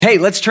Hey,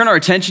 let's turn our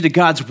attention to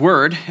God's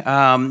Word.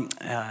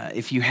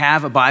 If you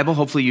have a Bible,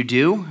 hopefully you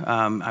do.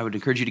 I would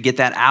encourage you to get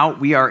that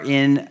out. We are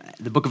in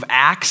the book of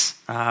Acts.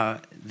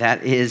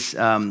 That is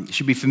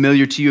should be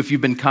familiar to you if you've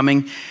been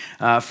coming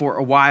for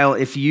a while.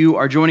 If you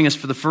are joining us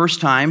for the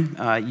first time,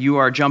 you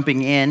are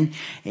jumping in,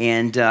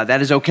 and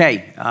that is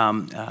okay.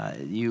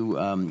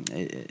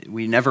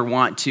 We never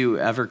want to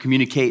ever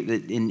communicate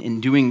that in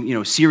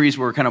doing series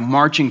where we're kind of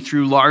marching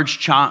through large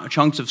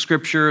chunks of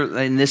Scripture.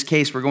 In this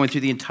case, we're going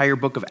through the entire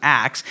book of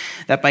Acts.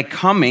 That by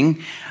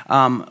coming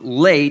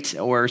late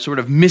or sort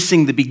of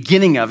missing the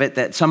beginning of it,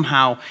 that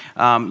somehow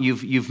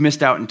you've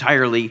missed out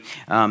entirely.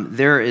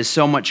 There is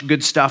so much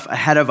good stuff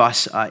ahead of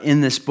us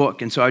in this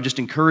book, and so I just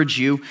encourage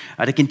you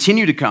to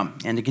continue to come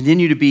and to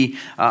continue to be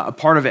a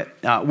part of it.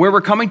 Where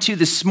we're coming to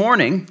this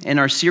morning in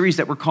our series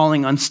that we're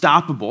calling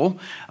Unstoppable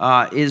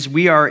is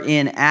we are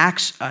in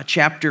Acts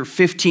chapter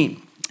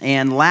 15.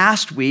 And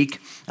last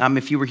week,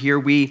 if you were here,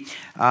 we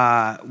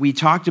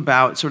talked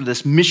about sort of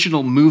this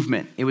missional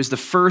movement. It was the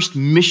first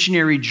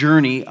missionary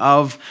journey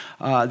of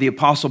the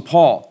Apostle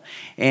Paul.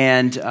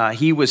 And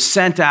he was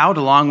sent out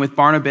along with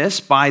Barnabas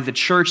by the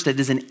church that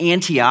is in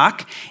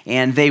Antioch.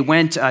 And they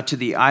went to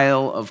the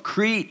Isle of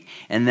Crete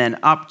and then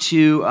up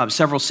to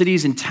several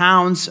cities and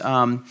towns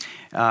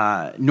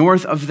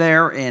north of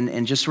there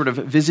and just sort of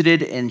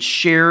visited and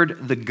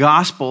shared the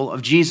gospel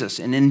of Jesus.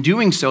 And in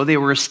doing so, they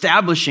were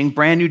establishing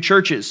brand new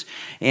churches.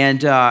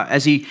 And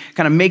as he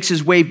kind of makes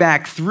his way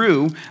back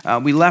through,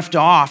 we left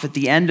off at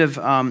the end of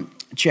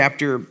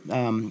chapter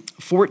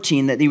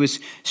 14 that he was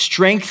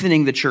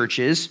strengthening the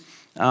churches,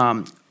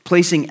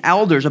 appointing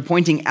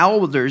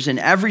elders in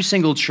every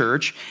single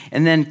church,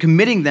 and then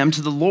committing them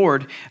to the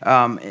Lord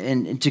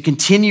and to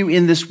continue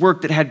in this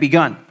work that had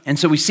begun. And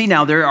so we see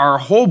now there are a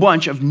whole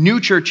bunch of new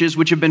churches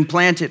which have been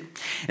planted.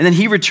 And then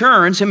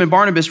him and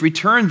Barnabas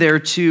returned there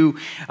to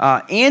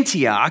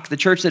Antioch, the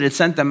church that had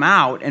sent them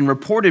out, and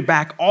reported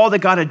back all that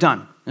God had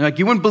done. Like,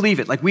 you wouldn't believe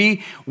it. Like,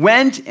 we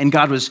went and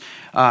God was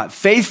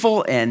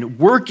faithful and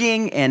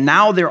working, and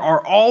now there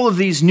are all of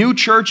these new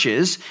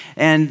churches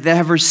and that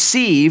have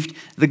received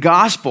the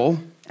gospel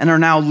and are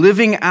now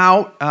living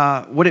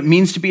out what it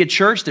means to be a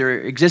church. They're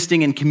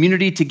existing in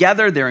community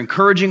together. They're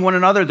encouraging one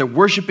another. They're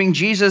worshiping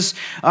Jesus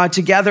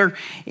together,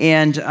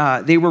 and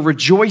they were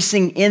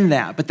rejoicing in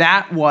that. But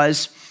that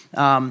was...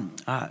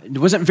 it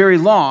wasn't very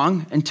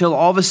long until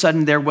all of a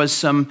sudden there was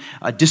some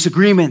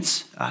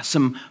disagreements,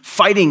 some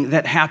fighting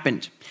that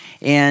happened.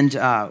 And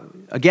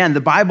again,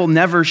 the Bible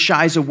never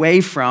shies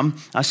away from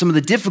some of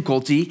the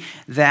difficulty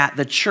that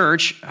the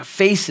church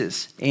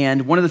faces.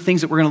 And one of the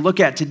things that we're going to look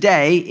at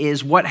today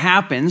is what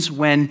happens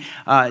when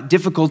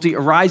difficulty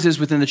arises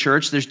within the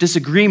church. There's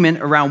disagreement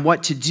around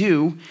what to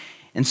do,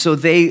 and so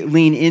they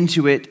lean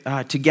into it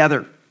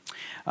together.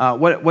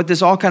 What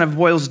this all kind of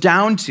boils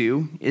down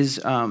to is,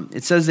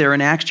 it says there in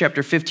Acts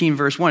chapter 15,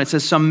 verse 1, it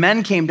says, "Some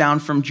men came down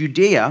from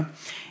Judea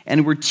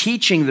and were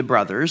teaching the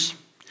brothers,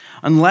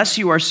 unless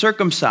you are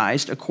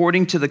circumcised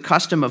according to the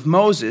custom of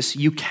Moses,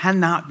 you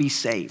cannot be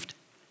saved."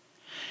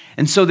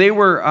 And so they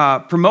were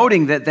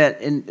promoting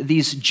that in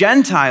these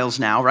Gentiles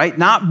now, right,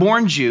 not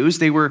born Jews,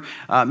 they were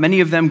many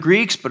of them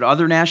Greeks, but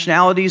other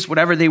nationalities,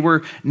 whatever, they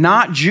were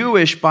not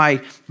Jewish by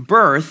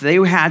birth. They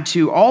had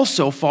to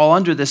also fall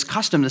under this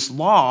custom, this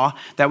law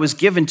that was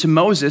given to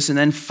Moses and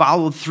then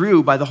followed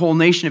through by the whole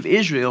nation of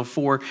Israel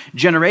for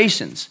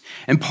generations.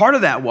 And part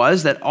of that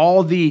was that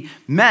all the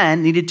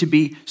men needed to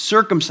be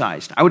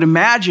circumcised. I would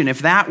imagine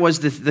if that was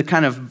the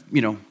kind of,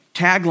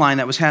 tagline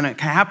that was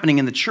happening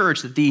in the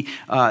church, that the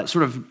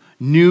sort of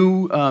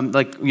new,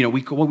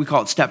 what we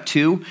call it step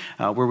 2,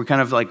 where we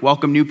kind of like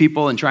welcome new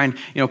people and try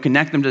and,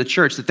 connect them to the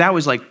church, that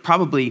was like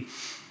probably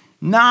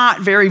not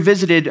very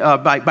visited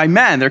by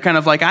men. They're kind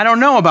of like, I don't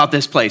know about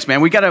this place,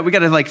 man. We gotta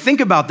like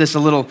think about this a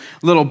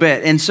little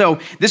bit. And so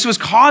this was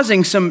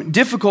causing some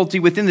difficulty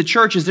within the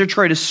church as they're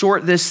trying to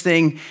sort this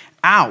thing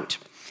out.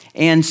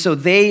 And so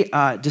they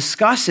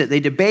discuss it, they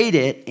debate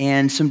it,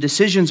 and some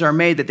decisions are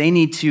made that they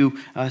need to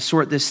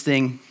sort this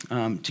thing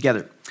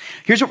together.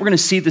 Here's what we're going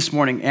to see this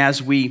morning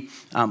as we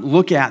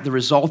look at the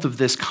result of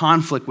this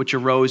conflict which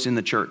arose in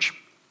the church.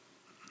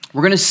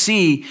 We're going to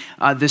see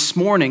this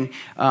morning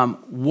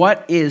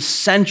what is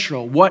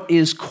central, what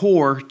is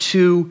core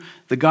to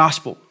the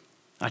gospel,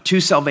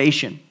 to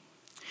salvation.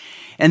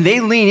 And they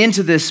lean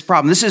into this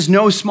problem. This is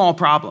no small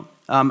problem.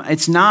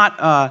 It's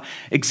not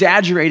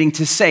exaggerating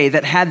to say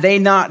that had they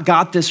not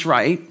got this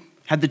right,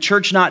 had the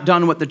church not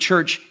done what the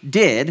church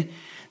did,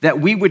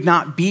 that we would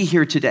not be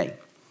here today.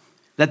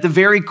 That the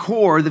very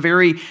core, the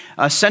very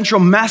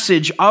central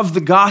message of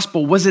the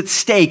gospel was at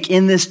stake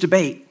in this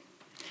debate.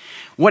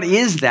 What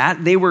is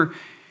that? They were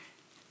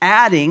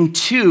adding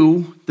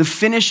to the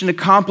finished and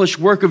accomplished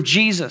work of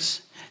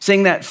Jesus,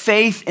 saying that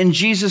faith in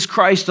Jesus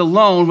Christ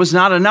alone was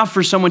not enough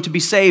for someone to be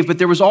saved, but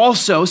there was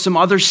also some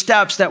other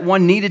steps that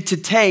one needed to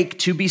take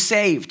to be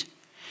saved.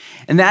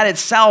 And that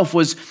itself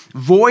was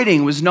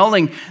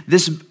nulling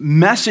this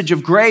message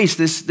of grace,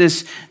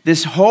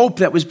 this hope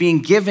that was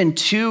being given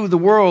to the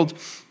world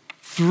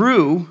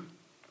through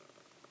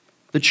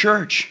the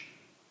church.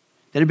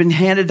 that had been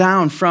handed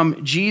down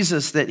from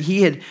Jesus that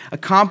he had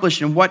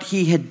accomplished and what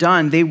he had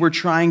done, they were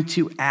trying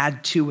to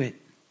add to it.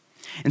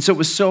 And so it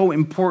was so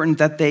important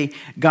that they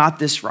got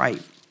this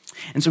right.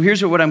 And so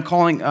here's what I'm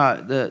calling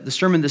the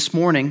sermon this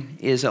morning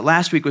is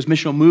last week was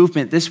missional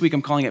movement. This week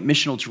I'm calling it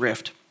missional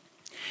drift.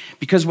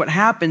 Because what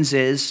happens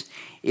is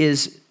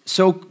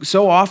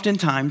so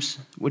oftentimes,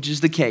 which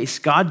is the case,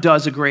 God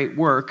does a great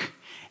work,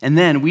 and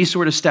then we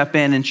sort of step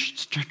in and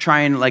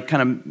try and like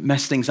kind of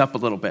mess things up a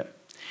little bit.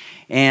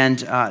 And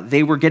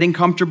they were getting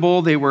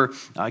comfortable. They were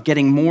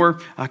getting more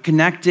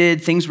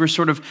connected. Things were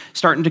sort of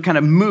starting to kind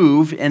of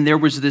move, and there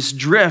was this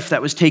drift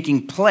that was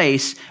taking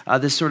place,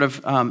 this sort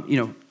of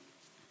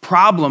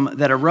problem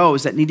that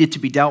arose that needed to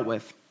be dealt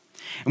with.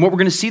 And what we're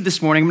going to see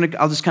this morning,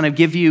 I'll just kind of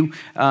give you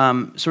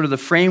sort of the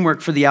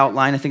framework for the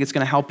outline. I think it's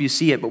going to help you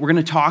see it. But we're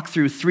going to talk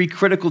through 3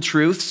 critical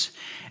truths,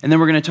 and then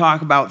we're going to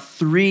talk about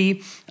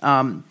 3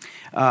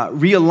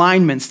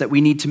 realignments that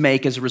we need to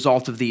make as a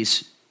result of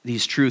these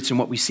truths and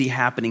what we see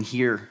happening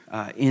here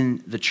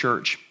in the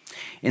church.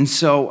 And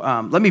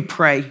so let me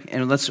pray,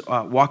 and let's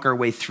walk our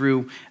way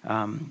through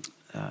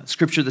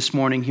Scripture this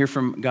morning, hear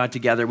from God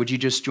together. Would you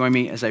just join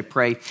me as I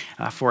pray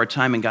for our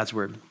time in God's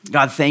Word?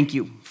 God, thank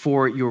you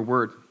for your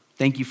Word.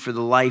 Thank you for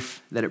the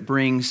life that it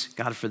brings,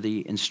 God, for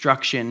the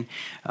instruction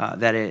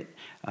that it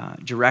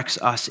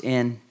directs us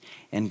in,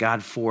 and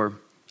God, for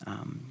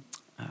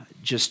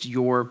just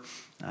your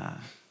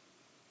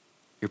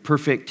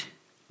perfect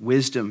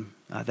wisdom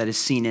that is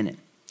seen in it.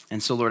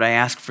 And so, Lord, I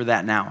ask for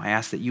that now. I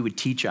ask that you would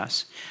teach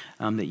us,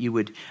 that you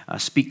would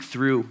speak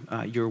through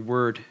your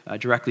word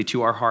directly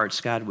to our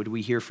hearts. God, would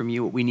we hear from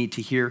you what we need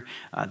to hear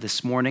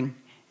this morning?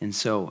 And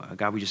so,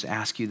 God, we just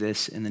ask you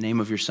this in the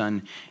name of your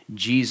Son,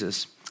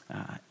 Jesus.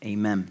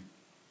 Amen.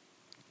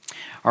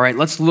 All right,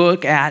 let's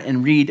look at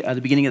and read the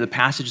beginning of the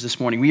passage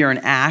this morning. We are in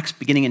Acts,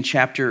 beginning in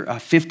chapter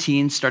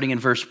 15, starting in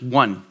verse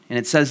 1. And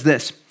it says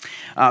this,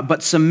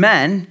 but some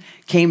men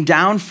came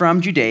down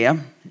from Judea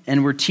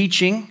and were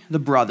teaching the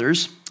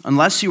brothers,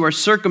 unless you are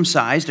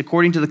circumcised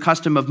according to the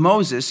custom of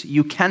Moses,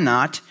 you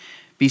cannot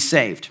be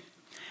saved.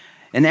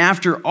 And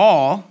after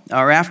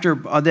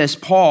this,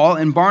 Paul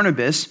and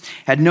Barnabas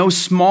had no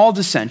small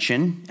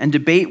dissension and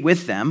debate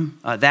with them.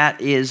 That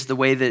is the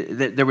way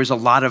that there was a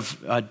lot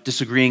of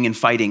disagreeing and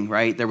fighting,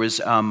 right? There was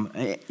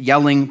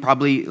yelling,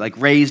 probably like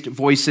raised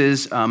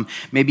voices,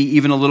 maybe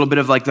even a little bit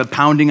of like the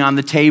pounding on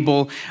the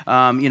table.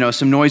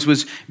 Some noise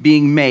was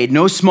being made.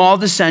 No small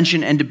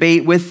dissension and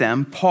debate with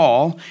them.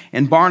 Paul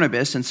and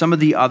Barnabas and some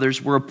of the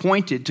others were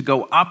appointed to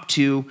go up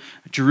to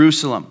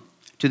Jerusalem,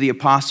 to the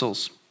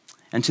apostles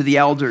and to the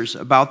elders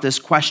about this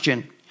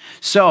question.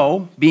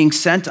 So, being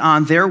sent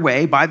on their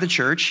way by the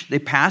church, they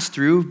passed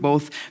through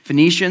both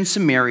Phoenicia and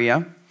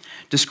Samaria,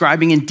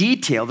 describing in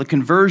detail the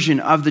conversion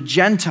of the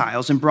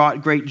Gentiles and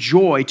brought great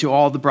joy to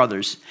all the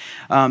brothers.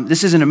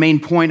 This isn't a main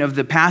point of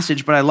the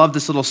passage, but I love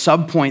this little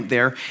sub-point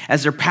there.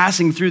 As they're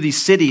passing through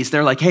these cities,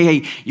 they're like,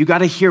 hey, you got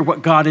to hear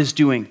what God is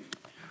doing.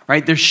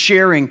 Right? They're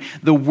sharing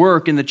the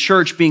work in the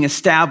church being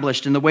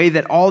established and the way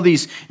that all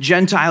these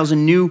Gentiles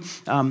and new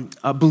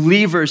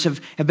believers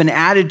have been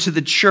added to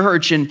the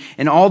church and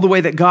all the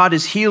way that God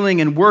is healing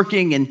and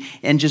working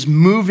and just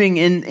moving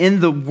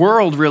in the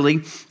world,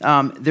 really.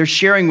 They're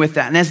sharing with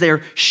that. And as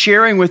they're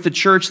sharing with the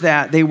church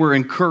that, they were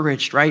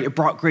encouraged, right? It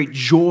brought great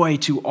joy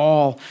to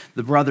all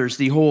the brothers.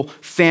 The whole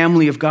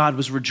family of God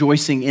was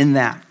rejoicing in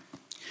that.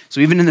 So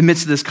even in the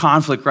midst of this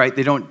conflict, right,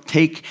 they don't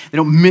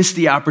miss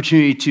the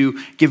opportunity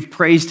to give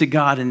praise to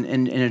God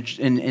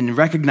and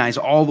recognize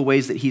all the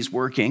ways that he's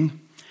working.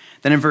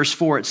 Then in verse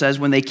 4, it says,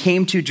 when they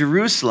came to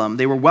Jerusalem,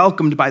 they were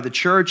welcomed by the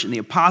church and the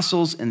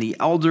apostles and the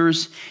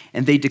elders,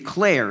 and they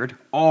declared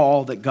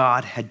all that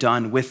God had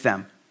done with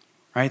them.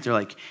 Right? They're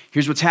like,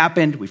 here's what's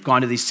happened. We've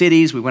gone to these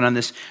cities. We went on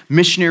this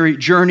missionary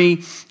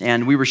journey,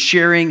 and we were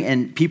sharing,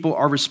 and people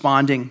are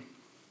responding.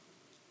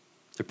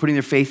 They're putting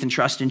their faith and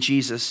trust in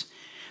Jesus.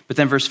 But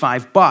then verse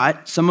 5,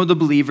 but some of the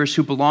believers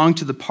who belonged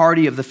to the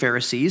party of the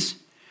Pharisees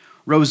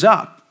rose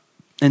up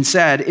and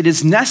said, it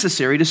is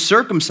necessary to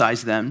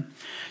circumcise them,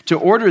 to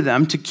order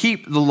them to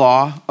keep the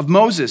law of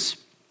Moses.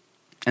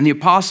 And the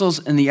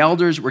apostles and the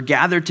elders were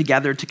gathered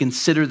together to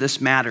consider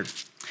this matter.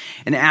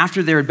 And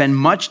after there had been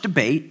much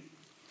debate,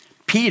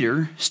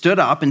 Peter stood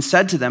up and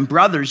said to them,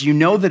 brothers, you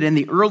know that in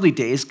the early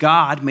days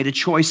God made a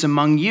choice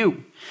among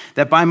you,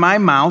 that by my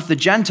mouth the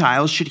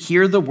Gentiles should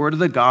hear the word of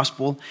the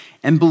gospel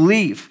and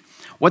believe.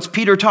 What's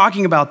Peter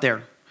talking about there?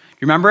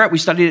 You remember it? We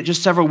studied it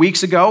just several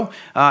weeks ago.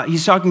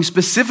 He's talking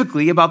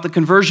specifically about the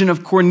conversion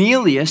of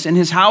Cornelius and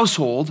his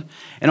household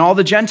and all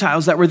the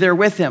Gentiles that were there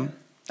with him.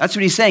 That's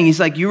what he's saying. He's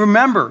like, you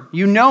remember,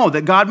 you know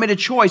that God made a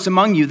choice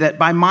among you that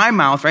by my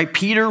mouth, right?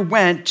 Peter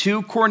went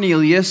to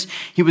Cornelius.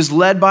 He was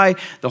led by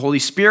the Holy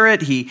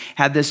Spirit. He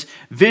had this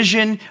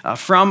vision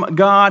from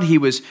God.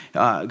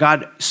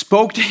 God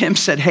spoke to him,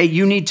 said, hey,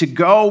 you need to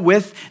go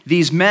with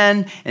these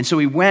men. And so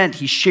he went,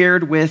 he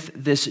shared with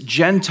this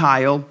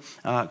Gentile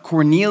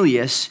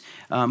Cornelius,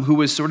 who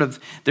was sort of,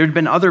 there had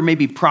been other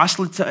maybe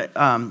proselytes,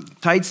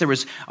 there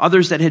was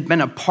others that had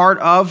been a part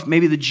of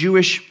maybe the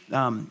Jewish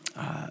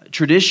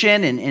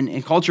tradition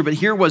and culture, but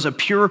here was a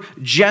pure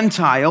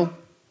Gentile,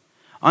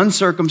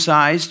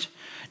 uncircumcised,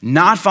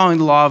 not following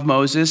the law of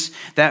Moses,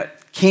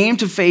 that came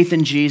to faith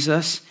in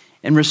Jesus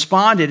and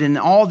responded in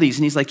all these.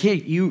 And he's like, hey,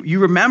 you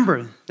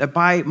remember that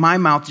by my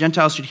mouth,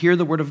 Gentiles should hear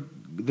the word of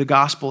the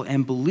gospel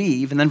and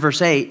believe. And then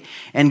verse 8,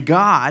 and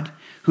God,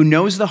 who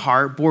knows the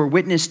heart, bore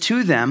witness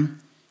to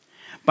them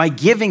by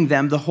giving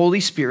them the Holy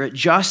Spirit,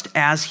 just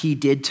as he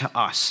did to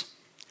us.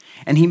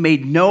 And he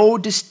made no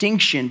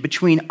distinction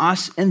between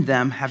us and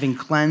them, having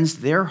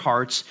cleansed their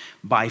hearts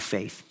by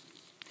faith.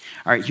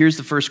 All right, here's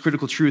the first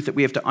critical truth that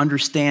we have to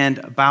understand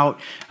about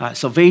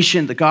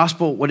salvation, the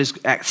gospel. What is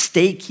at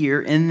stake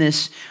here in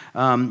this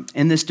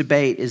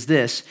debate is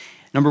this.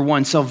 Number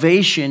one,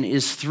 salvation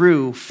is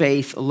through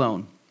faith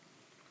alone.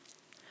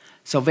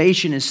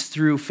 Salvation is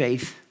through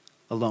faith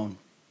alone.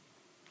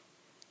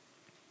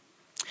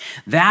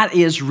 That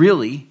is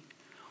really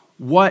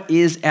what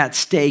is at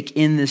stake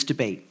in this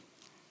debate.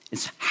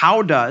 It's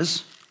how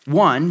does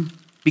one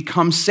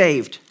become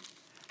saved?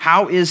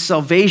 How is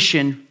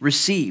salvation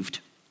received?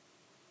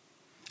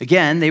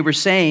 Again, they were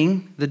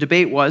saying, the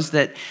debate was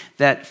that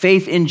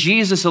faith in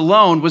Jesus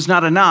alone was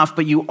not enough,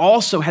 but you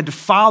also had to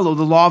follow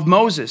the law of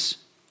Moses.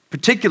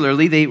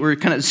 Particularly, they were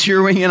kind of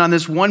zeroing in on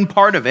this one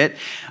part of it,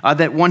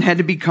 that one had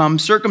to become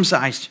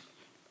circumcised.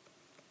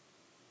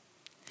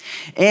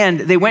 And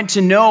they went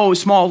to no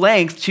small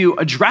length to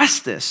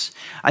address this.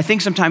 I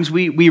think sometimes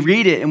we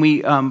read it and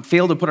we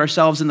fail to put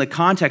ourselves in the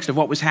context of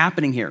what was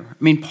happening here.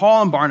 I mean,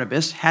 Paul and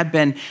Barnabas had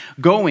been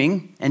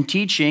going and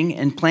teaching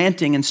and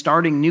planting and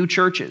starting new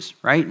churches,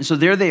 right? And so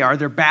there they are.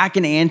 They're back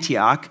in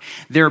Antioch.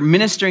 They're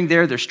ministering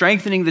there. They're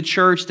strengthening the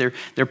church.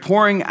 They're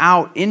pouring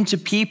out into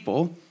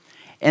people.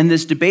 And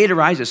this debate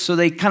arises. So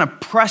they kind of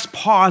press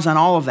pause on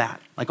all of that.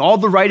 Like all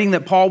the writing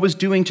that Paul was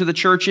doing to the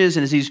churches,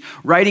 and as he's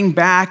writing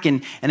back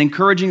and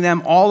encouraging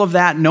them, all of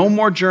that, no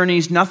more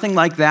journeys, nothing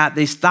like that.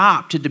 They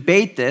stopped to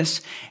debate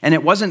this, and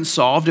it wasn't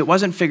solved. It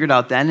wasn't figured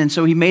out then. And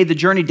so he made the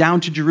journey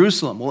down to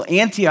Jerusalem. Well,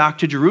 Antioch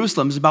to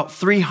Jerusalem is about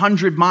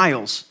 300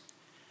 miles.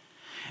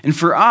 And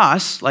for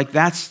us, like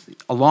that's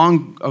a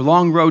long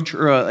road,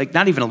 or like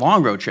not even a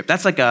long road trip.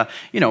 That's like a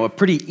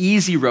pretty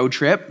easy road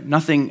trip.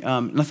 Nothing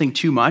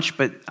too much.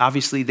 But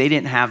obviously, they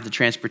didn't have the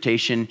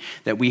transportation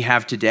that we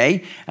have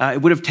today.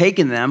 It would have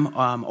taken them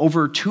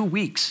over 2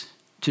 weeks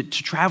to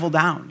travel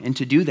down and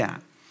to do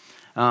that.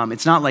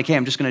 It's not like, hey,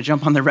 I'm just going to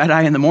jump on the red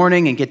eye in the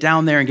morning and get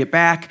down there and get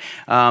back.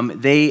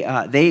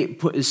 They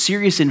put a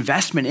serious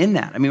investment in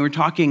that. I mean, we're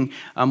talking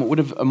what would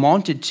have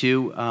amounted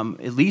to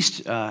at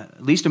least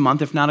a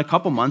month, if not a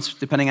couple months,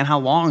 depending on how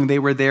long they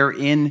were there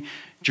in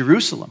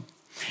Jerusalem.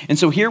 And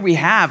so here we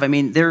have. I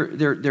mean,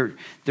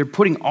 they're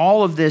putting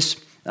all of this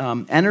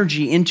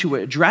energy into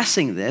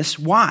addressing this.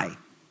 Why?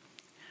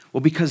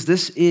 Well, because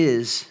this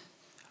is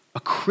a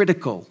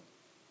critical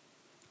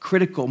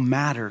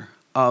matter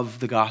of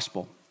the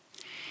gospel.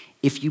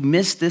 If you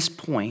miss this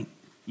point,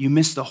 you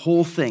miss the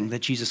whole thing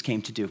that Jesus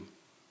came to do.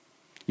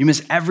 You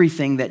miss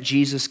everything that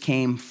Jesus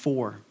came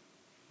for.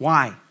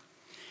 Why?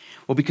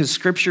 Well, because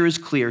Scripture is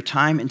clear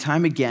time and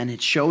time again.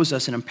 It shows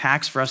us and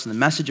unpacks for us in the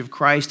message of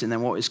Christ, and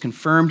then what is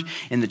confirmed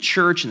in the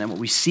church, and then what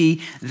we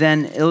see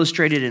then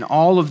illustrated in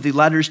all of the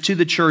letters to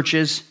the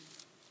churches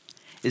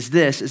is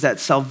that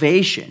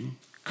salvation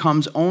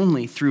comes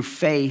only through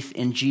faith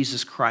in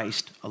Jesus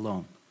Christ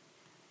alone.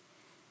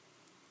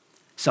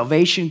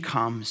 Salvation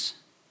comes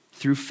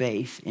through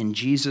faith in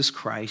Jesus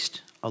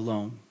Christ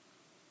alone.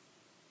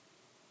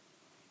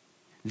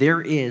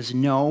 There is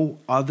no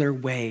other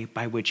way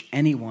by which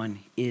anyone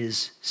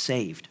is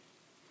saved.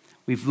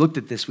 We've looked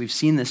at this, we've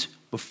seen this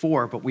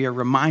before, but we are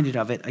reminded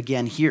of it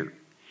again here.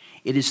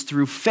 It is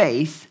through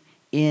faith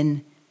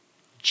in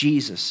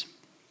Jesus.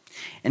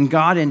 And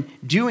God, in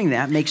doing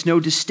that, makes no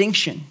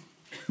distinction.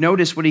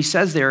 Notice what he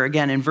says there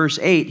again in verse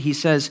 8. He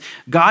says,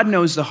 God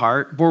knows the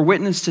heart, bore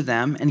witness to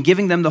them, and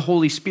giving them the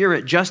Holy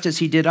Spirit, just as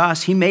he did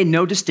us, he made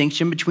no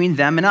distinction between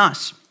them and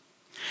us.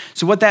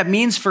 So what that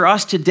means for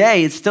us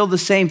today is still the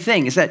same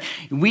thing, is that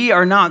we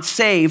are not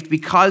saved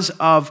because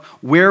of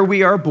where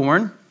we are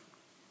born,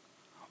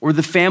 or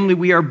the family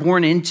we are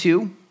born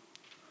into,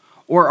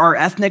 or our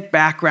ethnic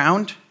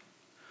background,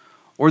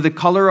 or the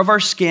color of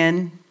our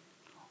skin,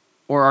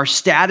 or our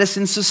status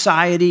in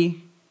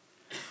society,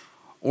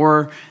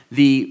 or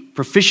the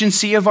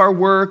proficiency of our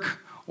work,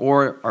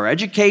 or our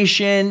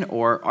education,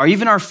 or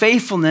even our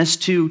faithfulness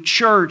to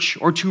church,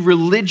 or to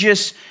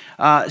religious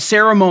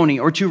ceremony,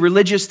 or to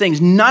religious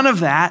things. None of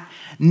that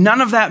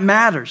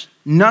matters.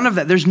 None of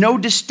that. There's no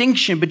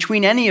distinction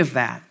between any of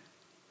that.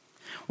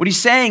 What he's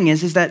saying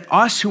is that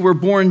us who were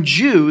born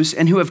Jews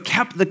and who have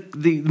kept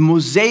the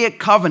Mosaic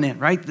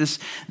covenant, right,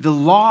 the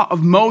law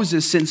of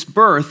Moses since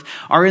birth,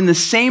 are in the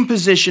same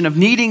position of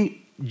needing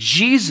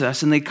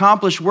Jesus and the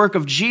accomplished work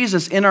of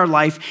Jesus in our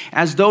life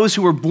as those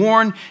who were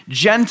born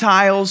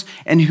Gentiles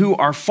and who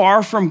are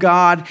far from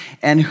God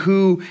and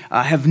who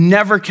have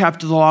never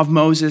kept the law of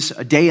Moses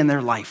a day in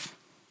their life.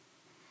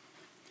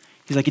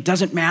 He's like, it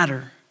doesn't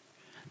matter.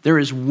 There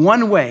is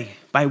one way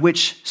by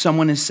which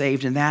someone is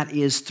saved, and that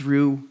is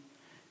through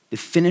the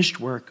finished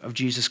work of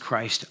Jesus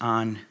Christ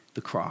on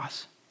the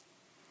cross.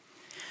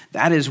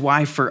 That is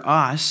why for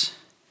us,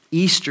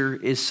 Easter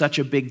is such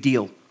a big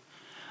deal.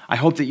 I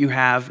hope that you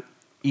have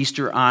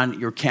Easter on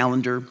your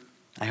calendar.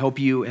 I hope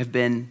you have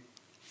been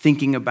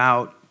thinking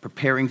about,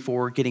 preparing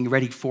for, getting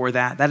ready for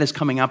that. That is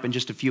coming up in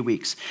just a few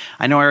weeks.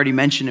 I know I already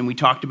mentioned and we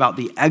talked about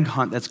the egg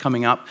hunt that's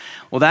coming up.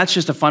 Well, that's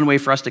just a fun way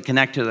for us to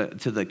connect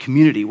to the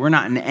community. We're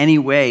not in any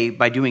way,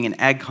 by doing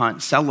an egg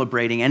hunt,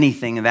 celebrating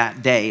anything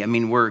that day. I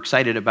mean, we're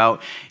excited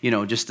about,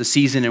 just the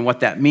season and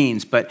what that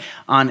means. But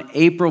on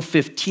April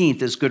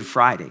 15th is Good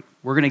Friday.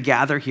 We're going to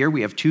gather here.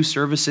 We have 2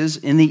 services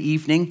in the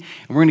evening,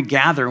 and we're going to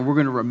gather and we're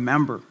going to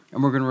remember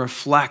and we're going to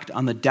reflect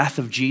on the death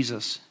of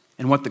Jesus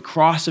and what the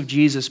cross of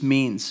Jesus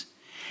means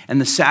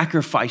and the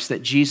sacrifice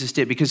that Jesus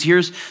did. Because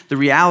here's the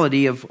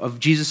reality of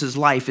Jesus'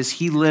 life is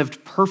he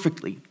lived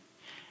perfectly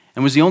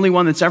and was the only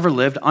one that's ever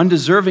lived,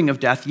 undeserving of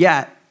death,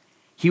 yet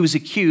he was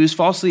accused,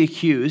 falsely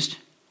accused,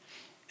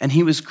 and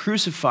he was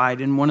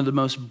crucified in one of the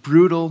most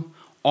brutal,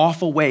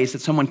 awful ways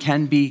that someone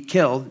can be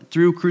killed,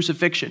 through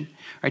crucifixion.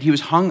 Right? He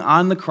was hung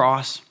on the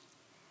cross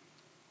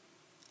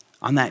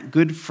on that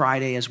Good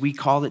Friday, as we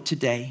call it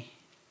today.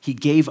 He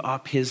gave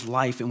up his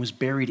life and was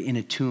buried in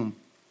a tomb.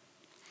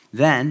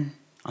 Then,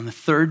 on the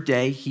 3rd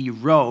day, he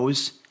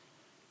rose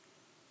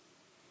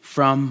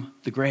from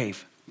the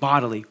grave,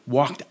 bodily,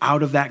 walked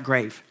out of that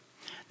grave.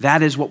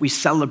 That is what we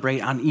celebrate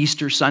on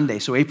Easter Sunday.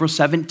 So April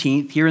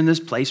 17th, here in this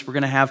place, we're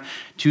going to have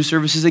 2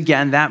 services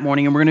again that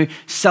morning, and we're going to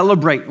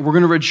celebrate, we're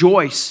going to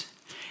rejoice.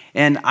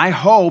 And I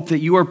hope that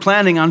you are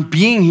planning on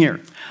being here.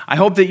 I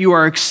hope that you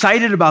are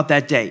excited about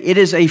that day. It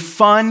is a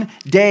fun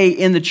day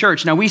in the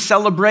church. Now, we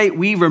celebrate,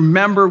 we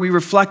remember, we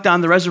reflect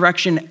on the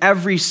resurrection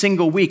every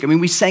single week. I mean,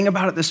 we sang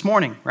about it this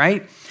morning,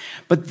 right?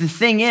 But the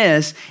thing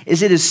is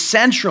it is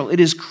central, it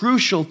is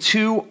crucial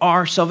to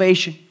our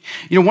salvation.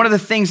 One of the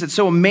things that's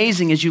so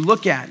amazing as you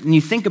look at and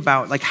you think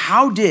about, like,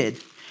 how did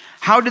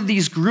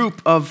these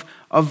group of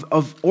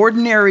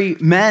ordinary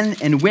men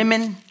and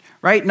women,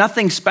 right?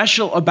 Nothing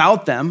special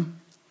about them.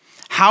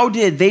 How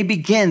did they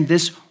begin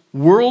this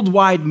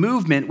worldwide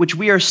movement, which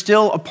we are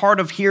still a part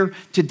of here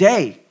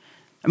today?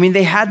 I mean,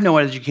 they had no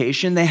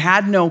education. They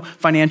had no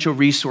financial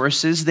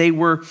resources. They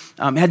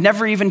had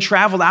never even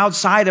traveled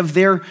outside of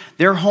their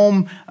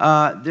home,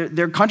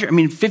 their country. I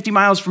mean, 50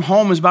 miles from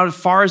home was about as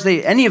far as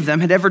any of them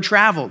had ever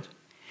traveled.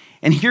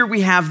 And here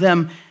we have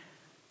them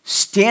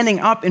standing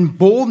up in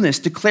boldness,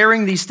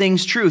 declaring these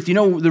things truth.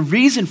 The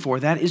reason for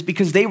that is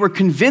because they were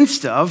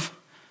convinced of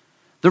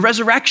the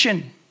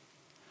resurrection.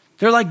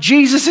 They're like,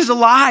 Jesus is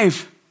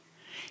alive.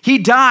 He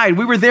died.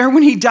 We were there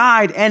when he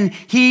died, and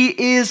he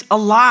is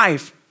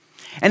alive.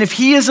 And if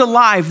he is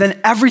alive, then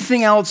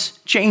everything else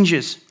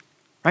changes,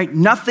 right?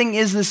 Nothing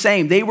is the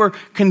same. They were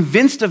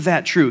convinced of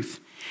that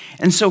truth.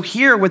 And so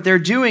here what they're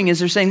doing is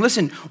they're saying,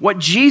 listen, what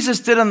Jesus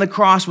did on the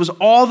cross was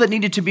all that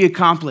needed to be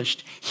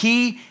accomplished.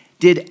 He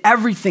did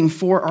everything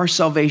for our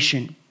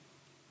salvation.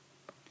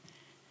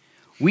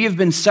 We have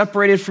been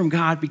separated from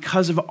God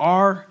because of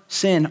our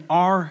sin,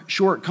 our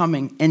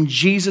shortcoming, and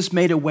Jesus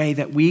made a way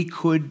that we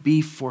could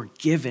be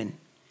forgiven.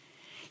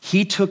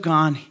 He took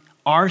on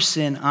our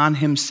sin on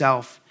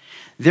himself.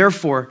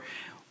 Therefore,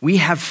 we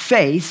have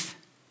faith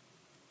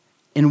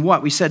in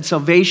what? We said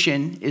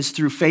salvation is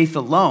through faith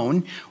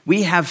alone.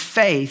 We have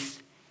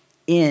faith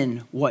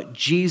in what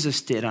Jesus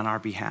did on our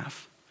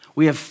behalf.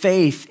 We have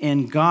faith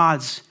in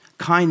God's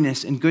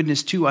kindness and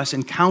goodness to us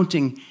and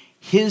counting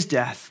his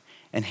death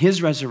and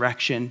his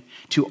resurrection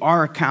to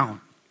our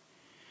account.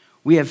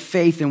 We have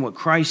faith in what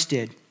Christ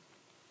did.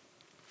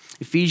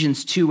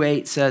 Ephesians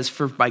 2:8 says,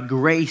 "For by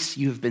grace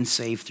you have been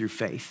saved through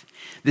faith.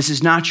 This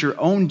is not your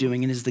own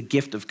doing, it is the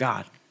gift of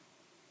God."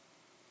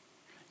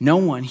 No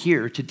one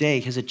here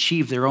today has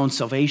achieved their own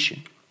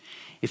salvation.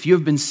 If you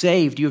have been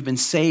saved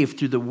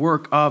through the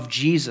work of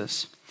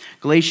Jesus.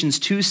 Galatians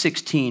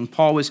 2:16,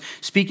 Paul was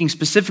speaking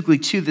specifically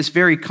to this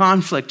very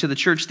conflict to the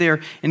church there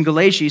in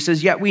Galatia. He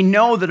says, "Yet we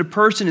know that a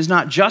person is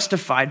not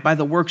justified by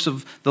the works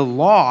of the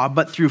law,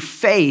 but through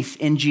faith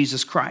in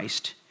Jesus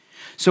Christ.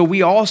 So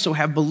we also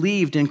have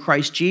believed in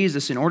Christ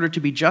Jesus in order to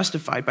be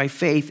justified by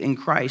faith in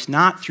Christ,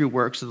 not through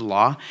works of the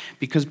law,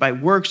 because by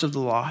works of the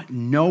law,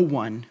 no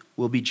one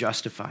will be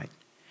justified."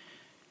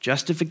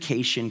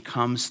 Justification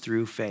comes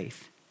through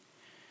faith.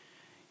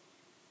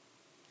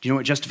 Do you know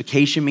what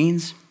justification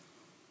means?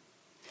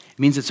 It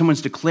means that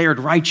someone's declared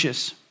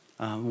righteous.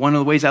 One of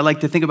the ways I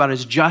like to think about it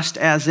is just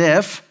as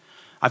if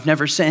I've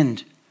never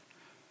sinned.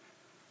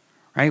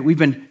 Right? We've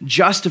been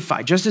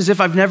justified, just as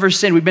if I've never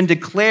sinned. We've been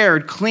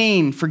declared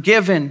clean,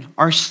 forgiven.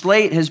 Our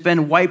slate has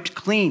been wiped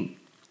clean.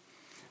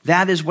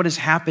 That is what has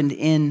happened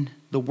in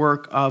the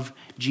work of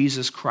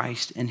Jesus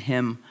Christ and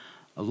him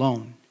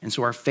alone. And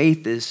so our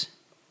faith is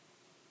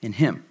in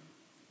him.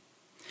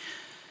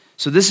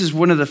 So this is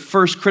one of the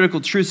first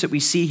critical truths that we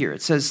see here.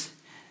 It says,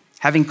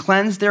 having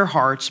cleansed their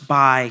hearts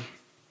by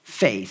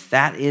faith.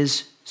 That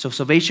is, so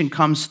salvation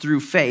comes through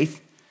faith.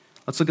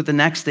 Let's look at the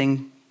next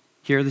thing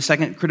here, the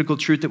second critical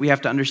truth that we have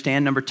to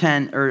understand,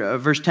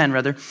 verse 10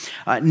 rather.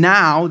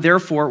 Now,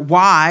 therefore,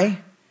 why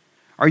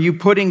are you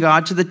putting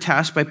God to the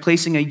test by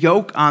placing a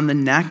yoke on the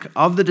neck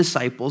of the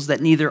disciples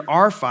that neither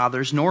our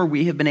fathers nor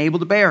we have been able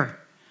to bear?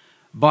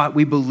 But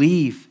we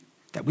believe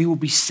that we will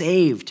be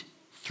saved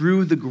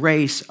through the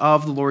grace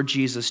of the Lord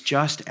Jesus,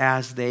 just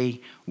as they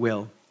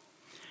will.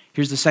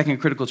 Here's the second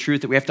critical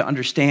truth that we have to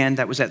understand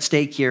that was at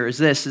stake here is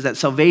that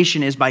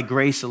salvation is by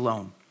grace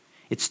alone.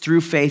 It's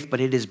through faith, but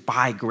it is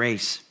by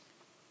grace.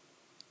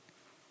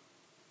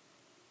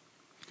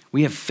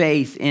 We have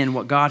faith in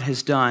what God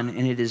has done,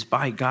 and it is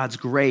by God's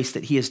grace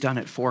that he has done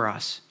it for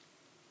us.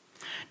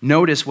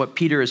 Notice what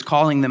Peter is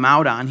calling them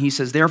out on. He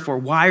says, therefore,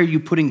 why are you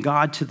putting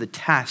God to the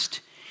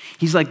test?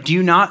 He's like, do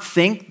you not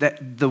think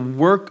that the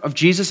work of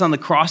Jesus on the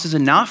cross is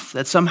enough?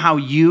 That somehow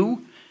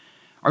you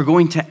are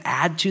going to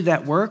add to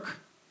that work?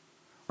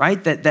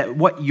 Right? That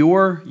what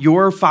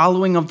your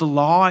following of the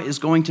law is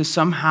going to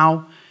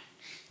somehow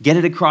get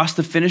it across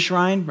the finish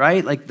line,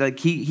 right? Like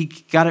he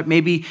got it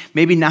maybe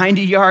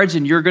 90 yards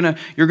and you're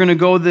gonna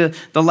go the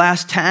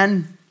last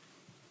 10.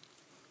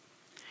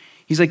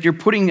 He's like, you're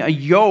putting a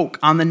yoke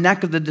on the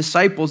neck of the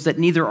disciples that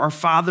neither our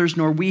fathers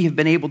nor we have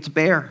been able to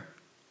bear.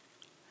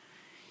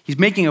 He's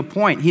making a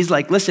point. He's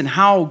like, listen,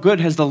 how good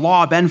has the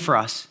law been for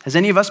us? Has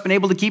any of us been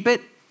able to keep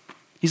it?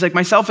 He's like,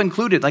 myself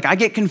included. Like, I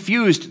get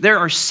confused. There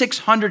are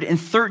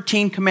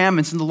 613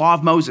 commandments in the law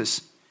of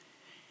Moses.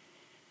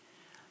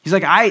 He's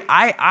like,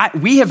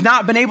 we have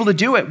not been able to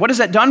do it. What has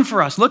that done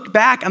for us? Look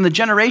back on the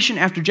generation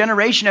after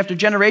generation after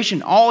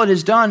generation. All it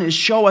has done is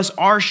show us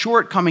our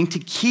shortcoming to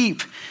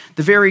keep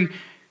the very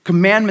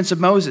commandments of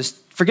Moses.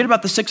 Forget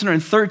about the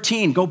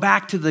 613. Go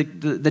back to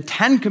the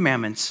 10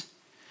 commandments.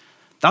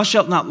 Thou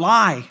shalt not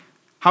lie.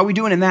 How are we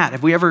doing in that?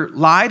 Have we ever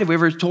lied? Have we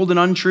ever told an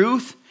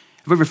untruth?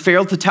 Have we ever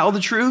failed to tell the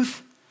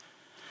truth?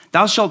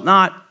 Thou shalt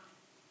not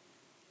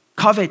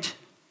covet.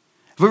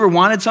 Have we ever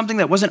wanted something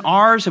that wasn't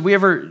ours? Have we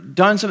ever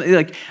done something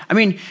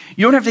you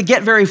don't have to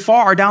get very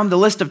far down the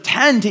list of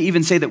 10 to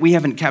even say that we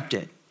haven't kept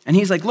it. And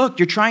he's like, look,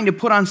 you're trying to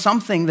put on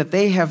something that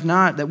they have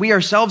not, that we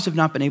ourselves have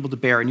not been able to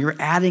bear, and you're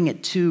adding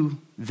it to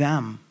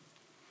them.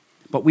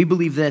 But we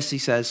believe this, he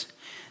says,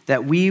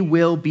 that we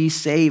will be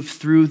saved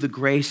through the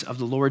grace of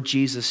the Lord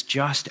Jesus,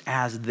 just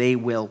as they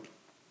will.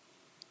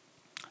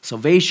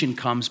 Salvation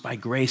comes by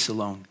grace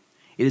alone.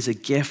 It is a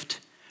gift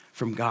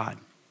from God.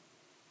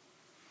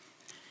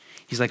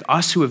 He's like,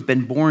 us who have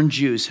been born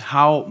Jews,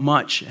 how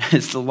much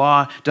has the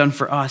law done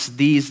for us?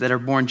 These that are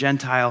born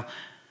Gentile,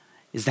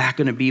 is that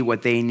going to be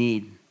what they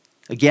need?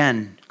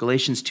 Again,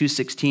 Galatians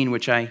 2:16,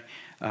 which I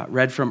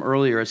read from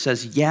earlier, it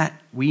says, yet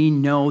we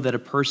know that a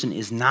person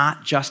is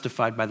not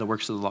justified by the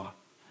works of the law.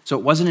 So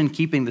it wasn't in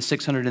keeping the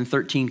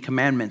 613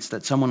 commandments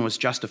that someone was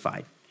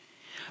justified,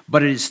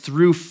 but it is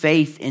through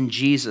faith in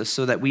Jesus,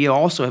 so that we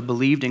also have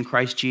believed in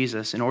Christ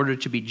Jesus in order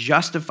to be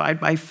justified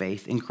by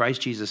faith in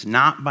Christ Jesus,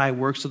 not by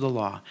works of the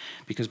law,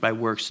 because by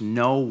works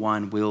no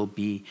one will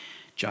be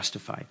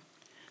justified.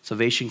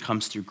 Salvation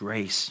comes through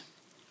grace.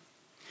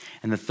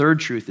 And the third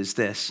truth is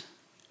this,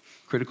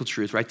 critical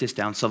truth, write this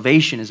down.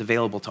 Salvation is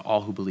available to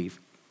all who believe.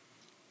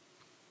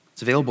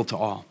 It's available to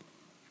all.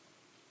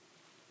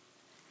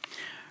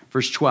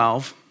 Verse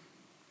 12,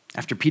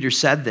 after Peter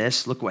said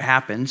this, look what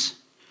happens.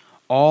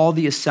 All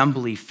the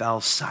assembly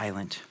fell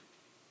silent.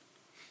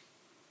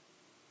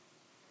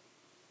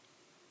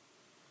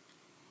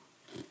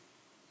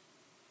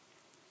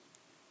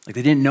 Like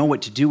they didn't know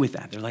what to do with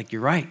that. They're like,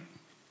 you're right.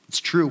 It's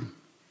true.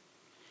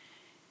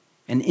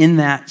 And in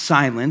that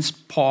silence,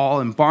 Paul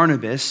and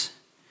Barnabas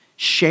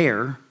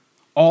share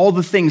all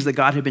the things that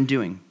God had been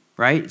doing.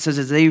 Right? It says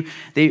as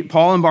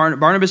Paul and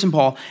Barnabas and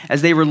Paul,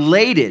 as they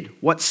related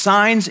what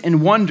signs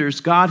and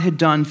wonders God had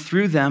done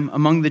through them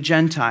among the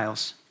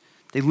Gentiles,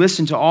 they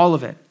listened to all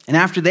of it. And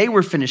after they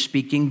were finished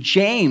speaking,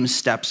 James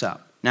steps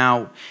up.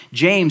 Now,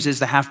 James is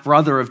the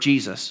half-brother of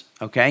Jesus,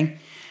 okay?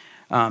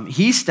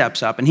 He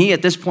steps up, and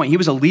at this point, he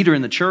was a leader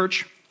in the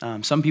church.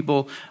 Some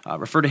people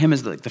refer to him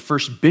as the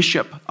first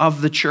bishop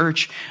of the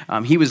church.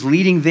 He was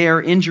leading there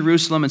in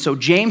Jerusalem, and so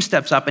James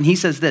steps up, and he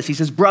says this. He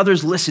says,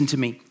 brothers, listen to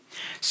me.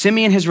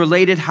 Simeon has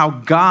related how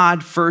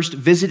God first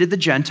visited the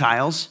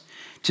Gentiles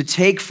to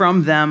take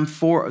from them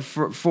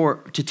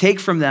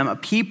a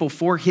people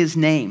for his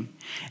name.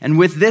 And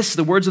with this,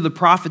 the words of the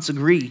prophets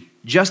agree,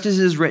 just as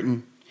it is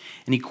written.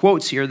 And he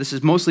quotes here, this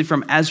is mostly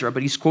from Ezra,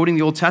 but he's quoting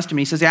the Old Testament.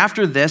 He says,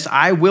 after this,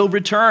 I will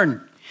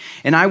return,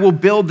 and I will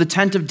build the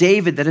tent of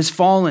David that has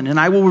fallen, and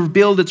I will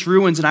rebuild its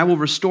ruins, and I will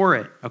restore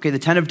it. Okay, the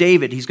tent of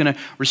David, he's going to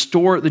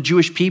restore the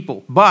Jewish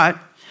people. But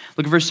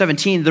look at verse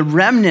 17. The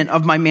remnant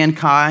of my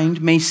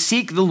mankind may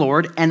seek the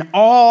Lord, and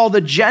all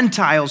the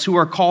Gentiles who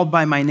are called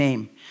by my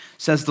name,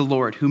 says the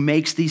Lord, who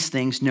makes these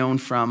things known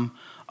from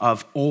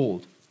of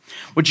old.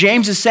 What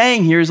James is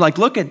saying here is like,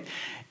 look at,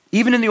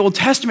 even in the Old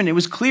Testament, it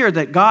was clear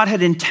that God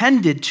had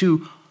intended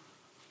to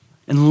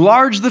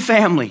enlarge the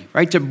family,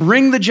 right? To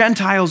bring the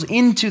Gentiles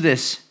into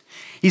this.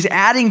 He's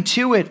adding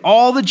to it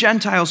all the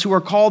Gentiles who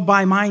are called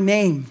by my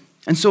name.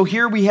 And so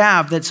here we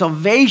have that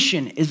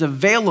salvation is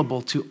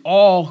available to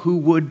all who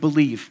would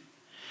believe.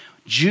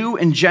 Jew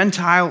and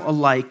Gentile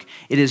alike,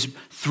 it is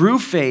through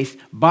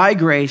faith, by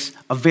grace,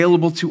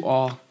 available to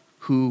all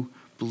who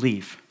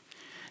believe.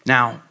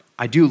 Now,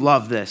 I do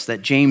love this,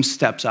 that James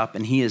steps up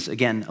and he is,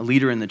 again, a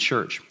leader in the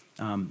church.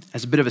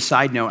 As a bit of a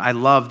side note, I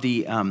love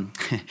the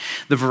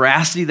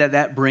veracity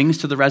that brings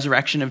to the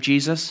resurrection of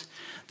Jesus.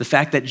 The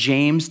fact that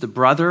James, the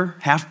brother,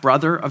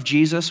 half-brother of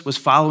Jesus, was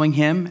following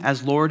him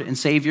as Lord and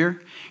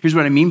Savior. Here's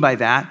what I mean by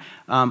that.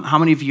 How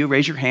many of you,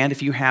 raise your hand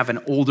if you have an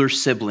older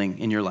sibling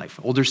in your life?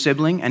 Older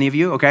sibling, any of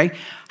you? Okay.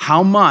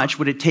 How much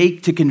would it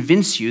take to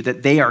convince you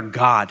that they are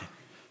God?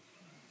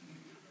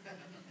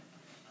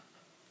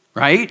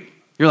 Right?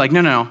 You're like,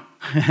 no.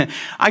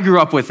 I grew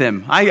up with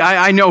him.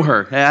 I know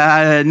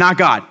her, not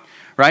God,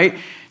 right?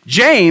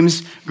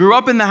 James grew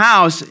up in the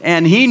house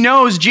and he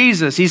knows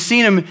Jesus. He's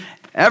seen him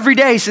every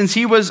day since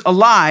he was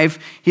alive.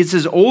 He's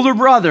his older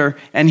brother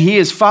and he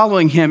is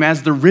following him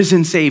as the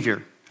risen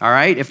Savior, all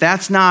right? If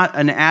that's not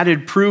an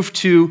added proof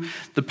to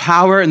the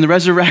power and the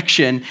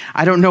resurrection,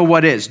 I don't know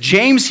what is.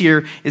 James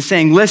here is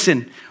saying,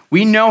 listen,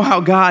 we know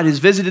how God has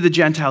visited the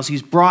Gentiles.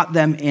 He's brought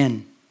them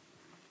in.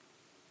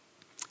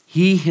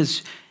 He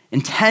has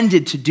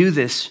intended to do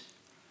this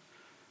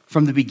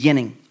from the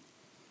beginning.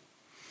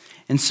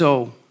 And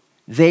so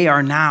they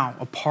are now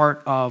a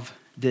part of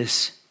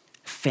this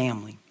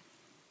family.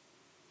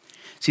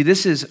 See,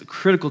 this is a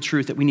critical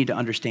truth that we need to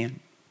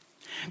understand.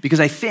 Because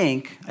I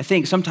think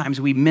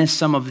sometimes we miss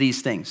some of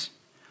these things.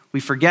 We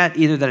forget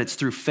either that it's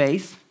through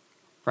faith,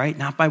 right?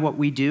 Not by what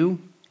we do.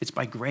 It's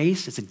by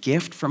grace. It's a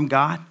gift from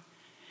God.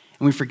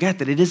 And we forget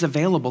that it is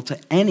available to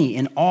any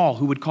and all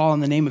who would call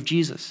on the name of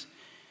Jesus.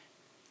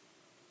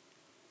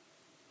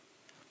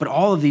 But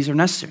all of these are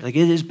necessary. Like,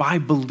 it is by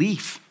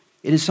belief.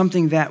 It is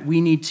something that we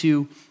need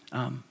to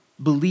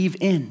believe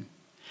in.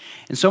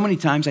 And so many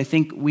times I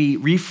think we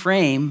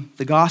reframe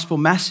the gospel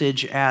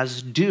message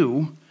as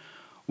do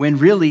when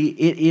really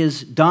it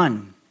is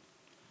done.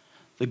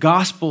 The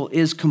gospel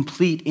is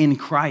complete in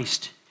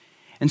Christ.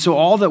 And so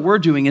all that we're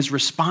doing is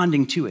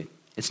responding to it.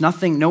 It's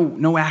nothing,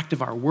 no act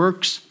of our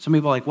works. Some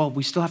people are like, well,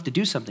 we still have to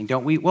do something,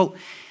 don't we? Well,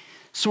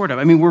 sort of.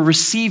 I mean, we're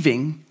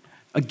receiving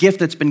a gift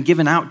that's been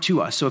given out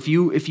to us. So if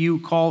you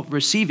call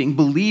receiving,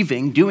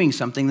 believing, doing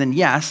something, then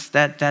yes,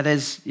 that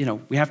is,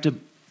 we have to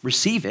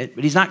receive it,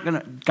 but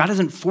God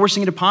isn't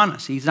forcing it upon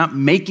us. He's not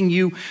making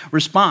you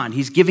respond.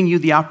 He's giving you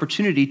the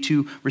opportunity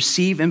to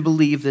receive and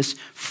believe this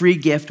free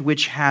gift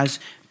which has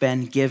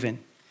been given.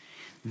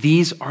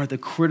 These are the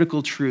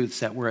critical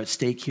truths that were at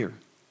stake here.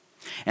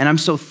 And I'm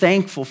so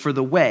thankful for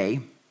the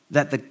way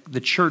that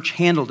the church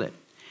handled it.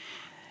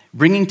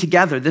 Bringing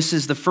together, this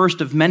is the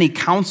first of many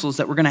councils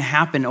that were going to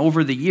happen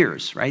over the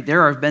years, right?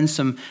 There have been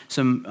some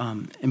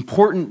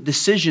important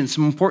decisions,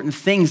 some important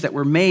things that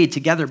were made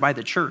together by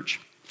the church.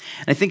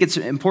 And I think it's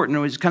important,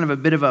 it was kind of a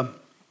bit of a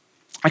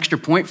extra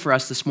point for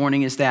us this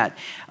morning, is that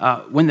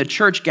when the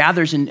church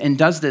gathers and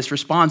does this,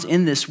 responds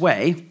in this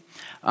way,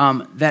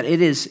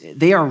 that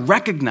they are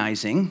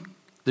recognizing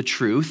the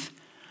truth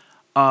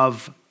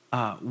of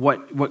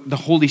what the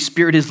Holy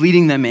Spirit is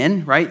leading them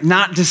in, right?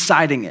 Not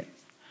deciding it.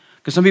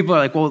 Because some people are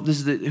like, well,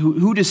 this is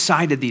who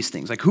decided these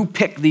things? Like, who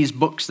picked these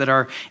books that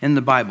are in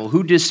the Bible?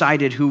 Who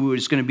decided who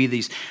is going to be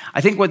these?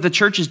 I think what the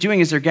church is doing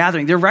is they're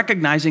gathering. They're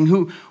recognizing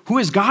who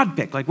has God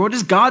picked? Like, what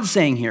is God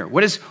saying here?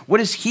 What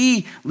is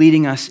he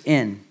leading us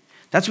in?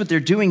 That's what they're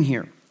doing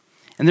here.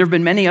 And there have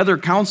been many other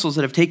councils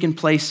that have taken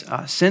place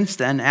since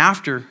then,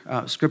 after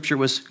Scripture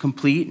was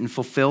complete and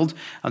fulfilled.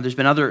 There's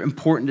been other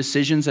important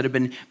decisions that have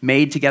been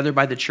made together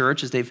by the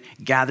church as they've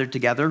gathered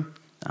together.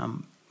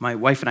 My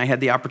wife and I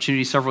had the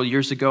opportunity several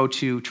years ago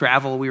to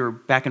travel. We were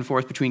back and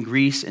forth between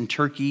Greece and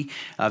Turkey,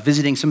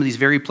 visiting some of these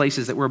very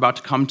places that we're about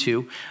to come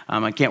to.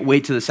 I can't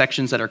wait to the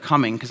sections that are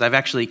coming because I've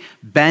actually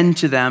been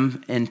to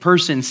them in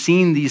person,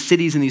 seen these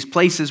cities and these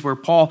places where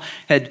Paul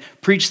had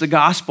preached the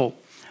gospel.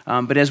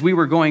 But as we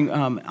were going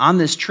on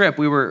this trip,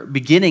 we were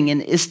beginning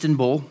in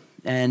Istanbul,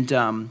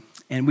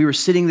 and we were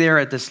sitting there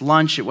at this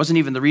lunch. It wasn't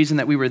even the reason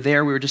that we were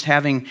there. We were just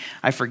having,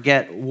 I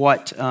forget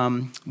what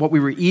we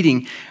were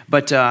eating.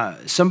 But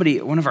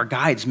one of our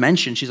guides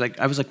mentioned,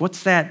 I was like,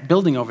 what's that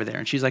building over there?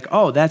 And she's like,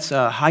 oh, that's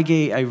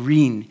Hagia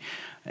Irene.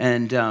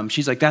 And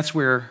she's like, that's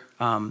where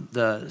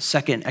the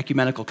Second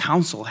Ecumenical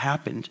Council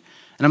happened.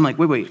 And I'm like,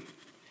 wait,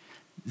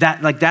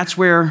 that's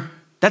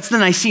the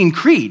Nicene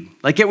Creed.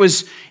 Like, it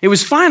was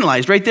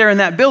finalized right there in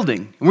that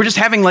building. And we're just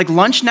having like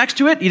lunch next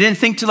to it. You didn't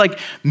think to like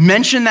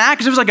mention that?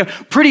 Because it was like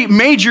a pretty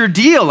major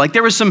deal. Like,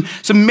 there was some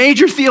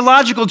major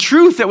theological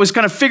truth that was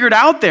kind of figured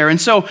out there.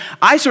 And so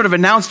I sort of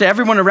announced to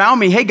everyone around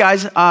me, hey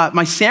guys,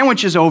 my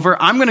sandwich is over.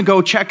 I'm going to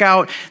go check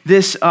out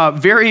this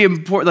very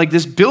important, like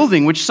this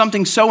building, which is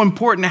something so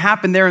important to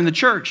happen there in the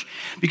church.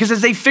 Because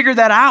as they figured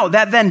that out,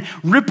 that then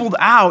rippled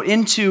out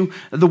into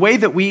the way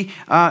that we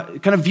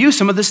kind of view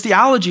some of this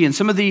theology and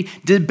some of the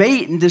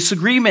debate and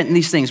disagreement in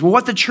these things. Well,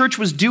 what the church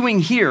was doing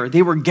here,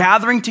 they were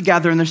gathering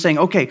together and they're saying,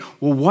 okay,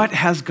 well, what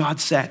has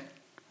God said?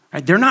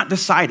 Right? They're not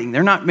deciding.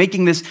 They're not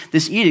making this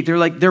edict.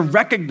 They're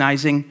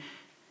recognizing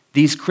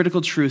these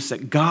critical truths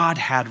that God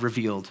had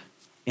revealed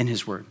in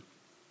his word.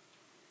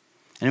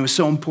 And it was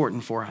so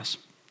important for us.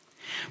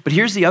 But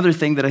here's the other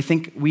thing that I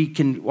think we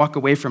can walk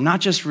away from, not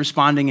just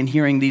responding and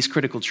hearing these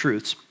critical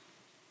truths.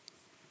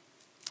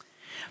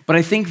 But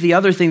I think the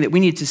other thing that we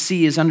need to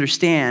see is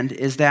understand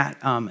is that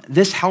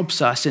this helps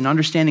us in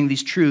understanding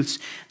these truths,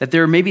 that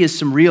there maybe is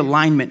some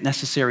realignment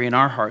necessary in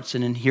our hearts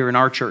and here in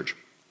our church.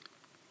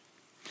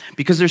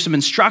 Because there's some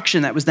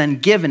instruction that was then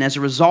given as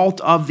a result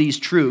of these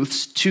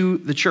truths to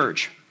the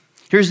church.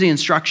 Here's the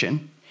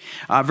instruction.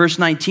 Verse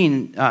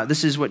 19,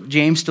 this is what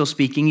James still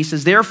speaking. He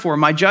says, therefore,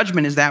 my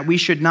judgment is that we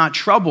should not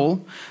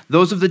trouble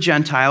those of the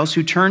Gentiles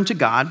who turn to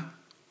God,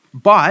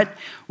 but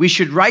we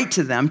should write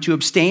to them to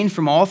abstain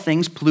from all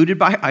things polluted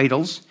by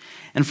idols,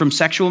 and from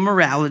sexual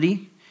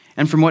immorality,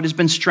 and from what has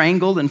been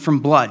strangled, and from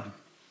blood.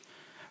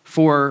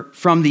 For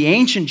from the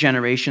ancient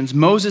generations,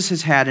 Moses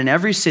has had in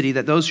every city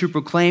that those who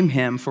proclaim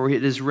him, for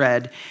it is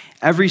read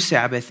every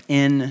Sabbath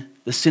in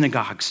the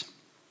synagogues.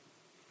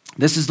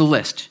 This is the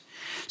list.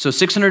 So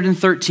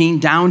 613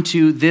 down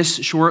to this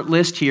short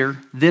list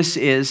here. This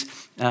is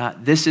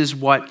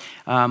what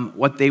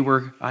they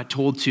were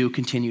told to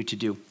continue to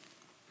do.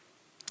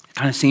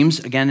 Kind of seems,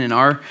 again, in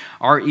our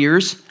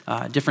ears,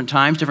 different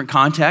times, different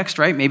context,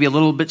 right? Maybe a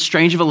little bit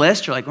strange of a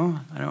list. You're like, oh,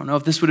 I don't know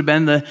if this would have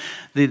been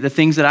the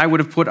things that I would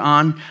have put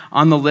on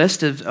the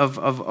list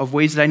of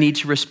ways that I need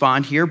to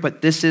respond here.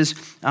 But this is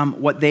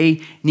what they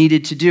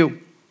needed to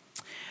do.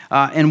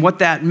 And what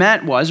that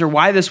meant was, or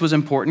why this was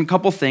important, a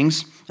couple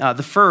things.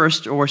 The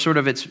first, or sort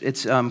of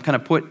it's kind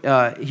of put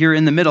here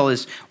in the middle,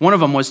 is one of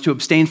them was to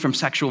abstain from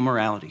sexual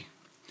morality.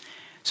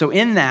 So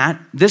in that,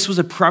 this was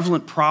a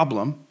prevalent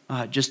problem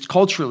just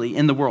culturally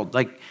in the world.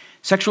 Like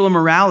sexual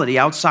immorality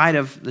outside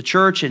of the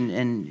church, and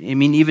I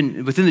mean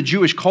even within the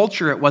Jewish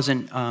culture, it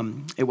wasn't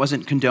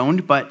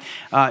condoned, but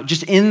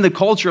just in the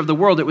culture of the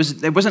world,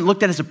 it wasn't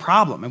looked at as a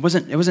problem. It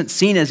wasn't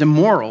seen as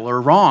immoral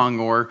or wrong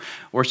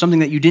or something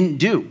that you didn't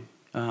do.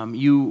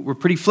 You were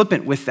pretty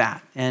flippant with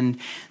that. And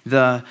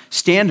the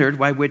standard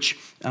by which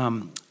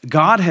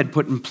God had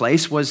put in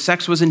place was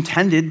sex was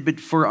intended but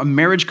for a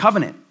marriage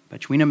covenant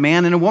between a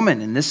man and a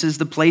woman. And this is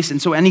the place.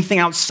 And so anything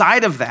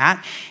outside of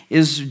that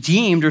is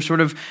deemed or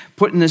sort of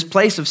put in this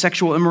place of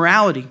sexual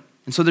immorality.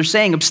 And so they're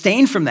saying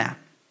abstain from that.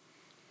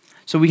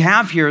 So we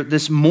have here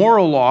this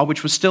moral law,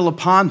 which was still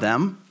upon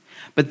them.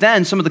 But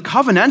then some of the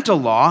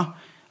covenantal law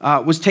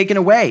was taken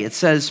away. It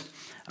says,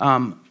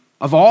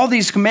 of all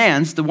these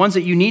commands, the ones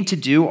that you need to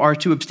do are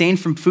to abstain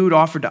from food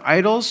offered to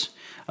idols,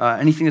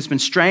 anything that's been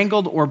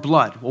strangled, or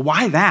blood. Well,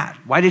 why that?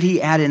 Why did he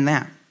add in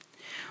that?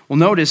 Well,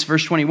 notice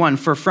verse 21,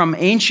 for from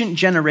ancient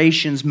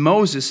generations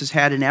Moses has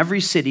had in every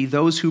city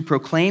those who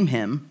proclaim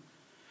him,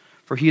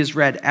 for he has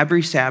read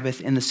every Sabbath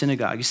in the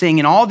synagogue. He's saying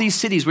in all these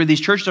cities where these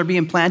churches are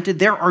being planted,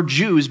 there are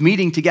Jews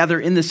meeting together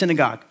in the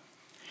synagogue.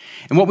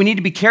 And what we need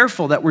to be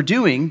careful that we're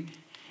doing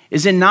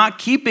is in not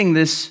keeping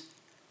this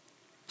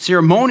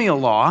ceremonial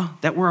law,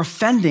 that we're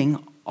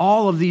offending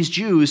all of these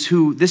Jews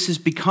who this has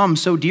become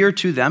so dear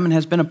to them and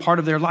has been a part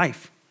of their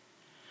life.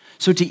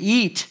 So to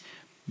eat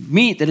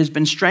meat that has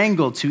been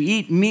strangled, to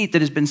eat meat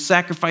that has been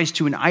sacrificed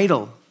to an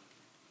idol,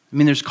 I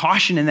mean, there's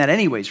caution in that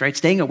anyways, right?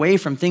 Staying away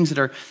from things that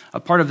are a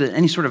part of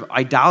any sort of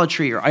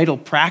idolatry or idol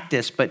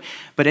practice, but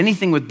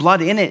anything with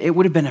blood in it, it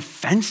would have been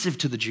offensive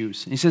to the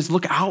Jews. And he says,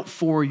 look out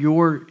for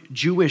your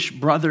Jewish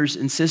brothers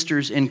and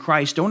sisters in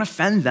Christ. Don't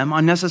offend them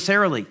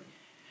unnecessarily.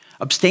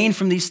 Abstain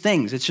from these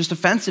things. It's just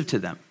offensive to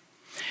them.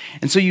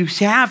 And so you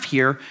have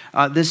here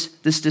this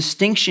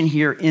distinction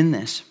here in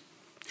this.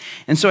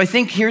 And so I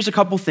think here's a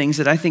couple things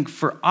that I think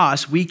for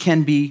us, we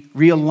can be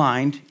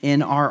realigned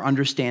in our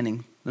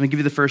understanding. Let me give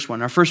you the first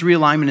one. Our first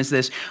realignment is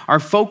this: our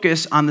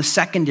focus on the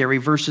secondary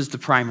versus the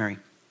primary.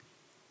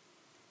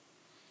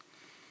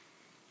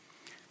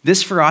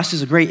 This for us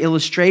is a great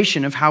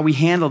illustration of how we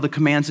handle the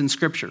commands in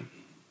Scripture.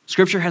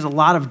 Scripture has a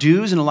lot of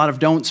do's and a lot of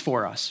don'ts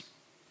for us.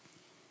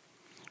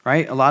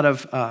 Right? A lot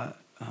of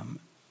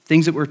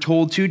things that we're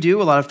told to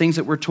do, a lot of things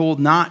that we're told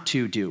not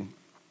to do.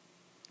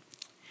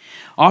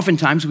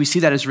 Oftentimes we see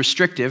that as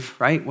restrictive,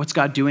 right? What's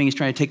God doing? He's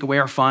trying to take away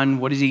our fun.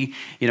 What is he,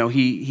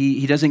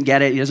 he doesn't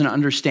get it. He doesn't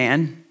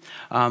understand.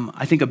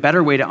 I think a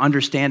better way to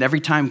understand every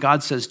time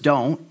God says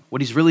don't,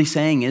 what he's really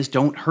saying is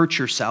don't hurt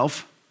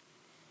yourself,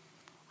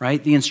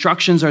 right? The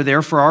instructions are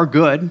there for our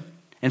good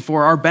and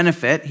for our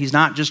benefit. He's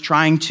not just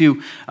trying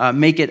to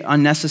make it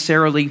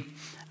unnecessarily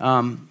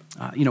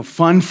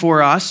fun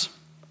for us.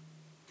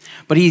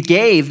 But he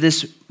gave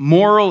this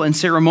moral and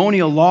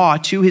ceremonial law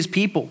to his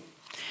people.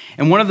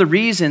 And one of the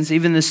reasons,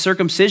 even this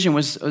circumcision,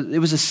 was it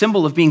was a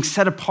symbol of being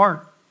set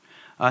apart,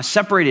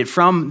 separated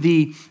from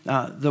the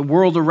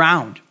world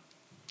around.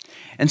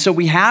 And so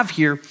we have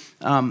here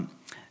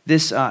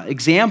this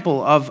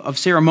example of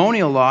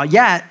ceremonial law,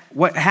 yet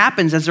what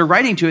happens as they're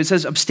writing to it, it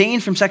says abstain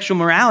from sexual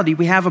morality.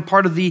 We have a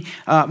part of the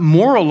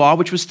moral law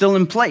which was still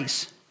in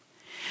place.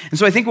 And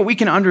so I think what we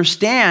can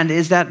understand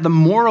is that the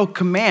moral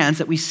commands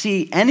that we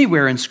see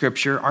anywhere in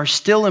Scripture are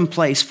still in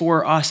place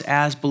for us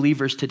as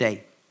believers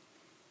today.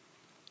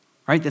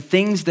 Right? The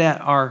things that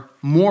are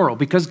moral,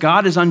 because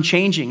God is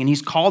unchanging and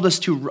he's called us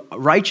to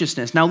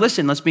righteousness. Now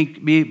listen, let's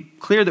be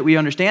clear that we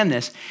understand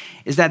this,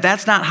 is that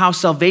that's not how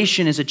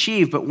salvation is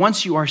achieved, but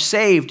once you are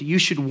saved, you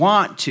should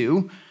want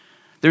to,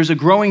 there's a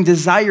growing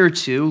desire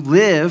to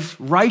live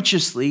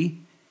righteously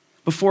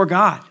before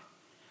God,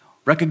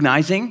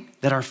 recognizing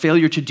that our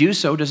failure to do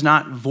so does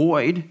not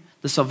void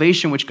the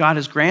salvation which God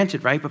has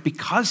granted, right? But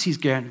because he's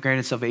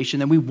granted salvation,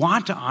 then we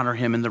want to honor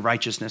him in the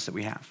righteousness that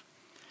we have.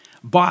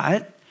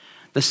 But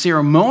the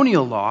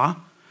ceremonial law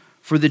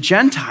for the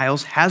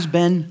Gentiles has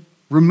been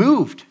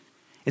removed.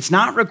 It's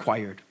not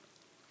required.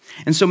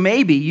 And so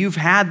maybe you've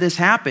had this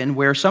happen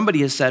where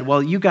somebody has said,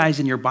 well, you guys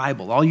in your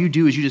Bible, all you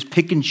do is you just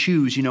pick and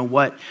choose,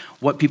 what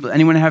people,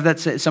 anyone have that,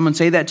 someone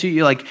say that to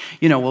you? Like,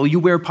 well, you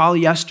wear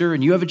polyester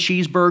and you have a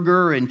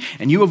cheeseburger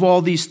and you have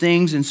all these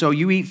things. And so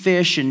you eat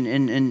fish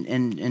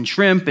and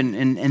shrimp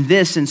and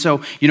this. And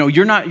so,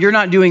 you're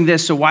not doing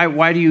this. So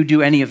why do you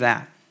do any of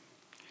that?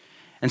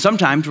 And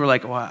sometimes we're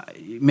like, well,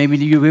 maybe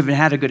you haven't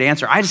had a good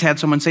answer. I just had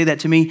someone say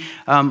that to me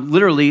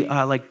literally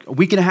like a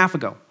week and a half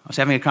ago. I was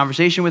having a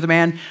conversation with a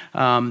man,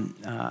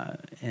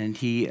 and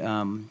he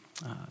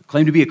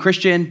claimed to be a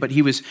Christian, but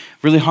he was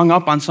really hung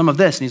up on some of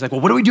this. And he's like,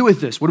 well, what do we do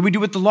with this? What do we do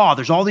with the law?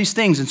 There's all these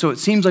things. And so it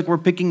seems like we're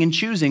picking and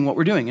choosing what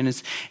we're doing.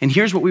 And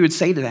here's what we would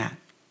say to that,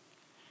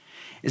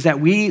 is that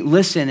we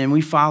listen and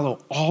we follow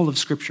all of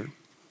Scripture.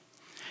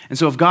 And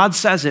so if God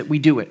says it, we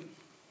do it,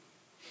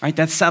 right?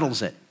 That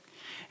settles it.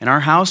 In our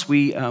house,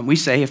 we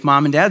say, if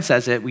mom and dad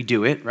says it, we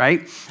do it,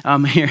 right?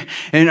 Here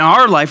in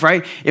our life,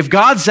 right? If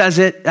God says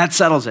it, that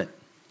settles it.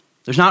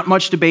 There's not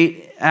much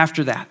debate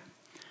after that.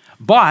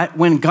 But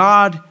when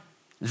God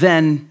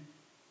then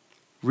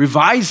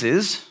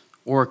revises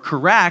or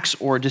corrects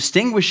or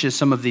distinguishes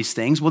some of these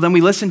things, well, then we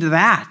listen to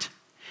that.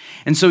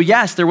 And so,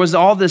 yes, there was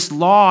all this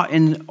law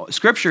in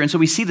Scripture, and so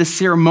we see the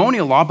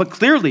ceremonial law, but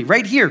clearly,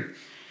 right here.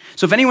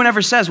 So if anyone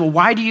ever says, well,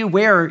 why do you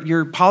wear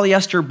your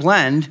polyester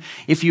blend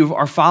if you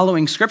are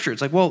following Scripture?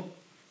 It's like, well,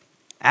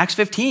 Acts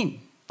 15.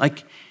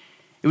 Like,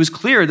 it was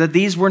clear that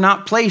these were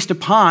not placed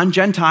upon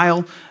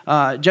Gentile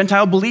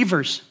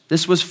believers.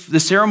 This was the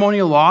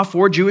ceremonial law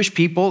for Jewish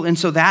people, and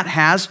so that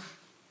has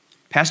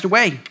passed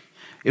away.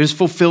 It was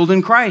fulfilled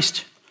in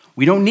Christ.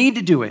 We don't need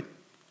to do it.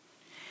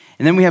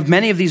 And then we have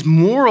many of these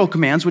moral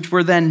commands, which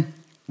were then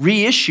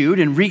reissued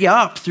and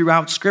re-upped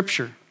throughout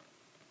Scripture.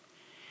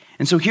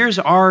 And so here's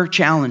our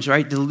challenge,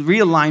 right? The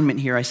realignment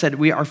here. I said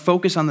we are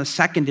focused on the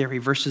secondary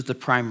versus the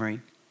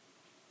primary.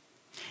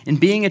 In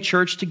being a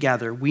church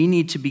together, we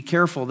need to be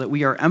careful that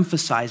we are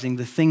emphasizing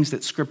the things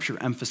that Scripture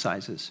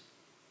emphasizes.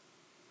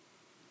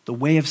 The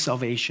way of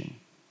salvation.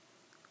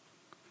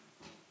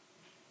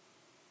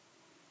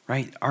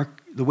 Right?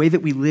 The way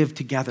that we live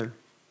together.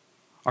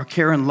 Our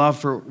care and love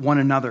for one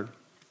another.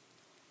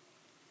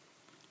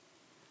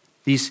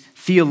 These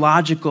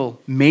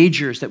theological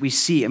majors that we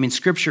see. I mean,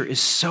 Scripture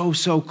is so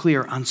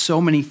clear on so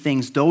many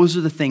things. Those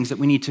are the things that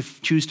we need to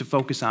choose to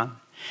focus on.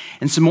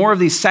 And some more of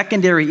these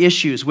secondary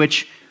issues,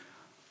 which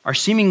are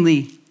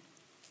seemingly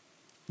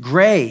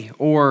gray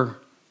or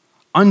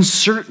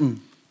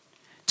uncertain,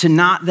 to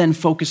not then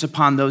focus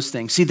upon those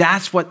things. See,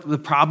 that's what the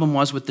problem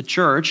was with the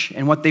church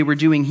and what they were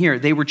doing here.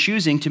 They were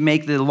choosing to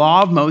make the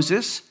law of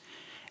Moses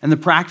and the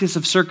practice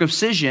of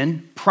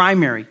circumcision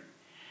primary.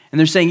 And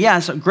they're saying,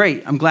 yes,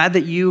 great, I'm glad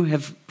that you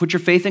have put your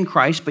faith in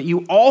Christ, but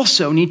you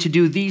also need to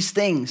do these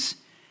things.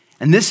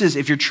 And this is,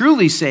 if you're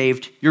truly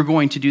saved, you're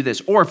going to do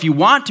this. Or if you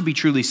want to be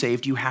truly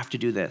saved, you have to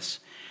do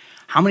this.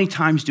 How many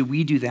times do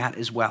we do that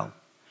as well?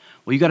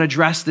 Well, you got to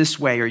dress this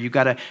way, or you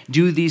got to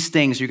do these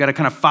things, or you got to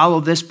kind of follow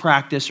this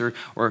practice,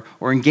 or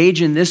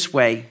engage in this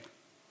way.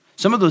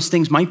 Some of those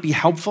things might be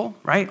helpful,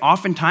 right?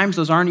 Oftentimes,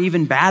 those aren't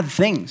even bad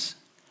things.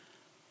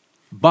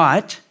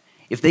 But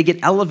if they get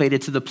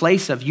elevated to the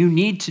place of you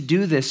need to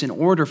do this in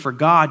order for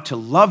God to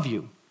love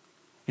you,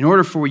 in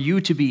order for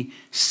you to be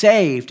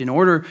saved, in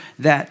order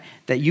that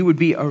you would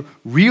be a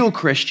real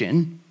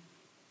Christian,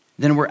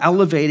 then we're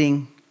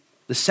elevating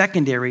the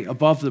secondary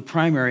above the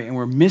primary, and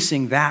we're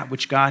missing that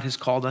which God has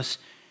called us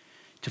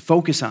to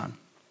focus on.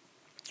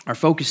 Our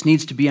focus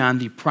needs to be on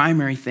the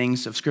primary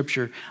things of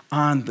Scripture,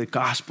 on the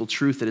gospel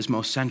truth that is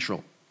most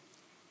central.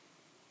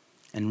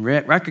 And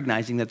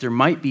recognizing that there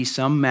might be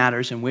some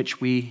matters in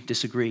which we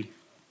disagree.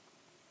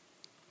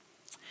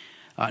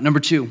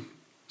 Number 2,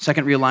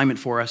 second realignment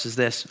for us is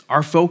this: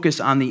 our focus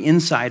on the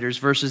insiders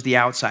versus the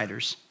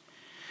outsiders.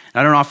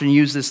 And I don't often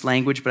use this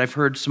language, but I've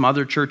heard some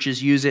other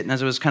churches use it, and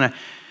as I was kind of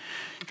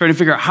trying to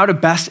figure out how to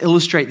best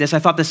illustrate this, I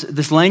thought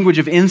this language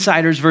of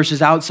insiders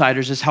versus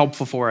outsiders is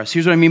helpful for us.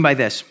 Here's what I mean by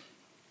this.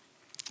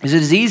 It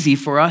is easy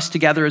for us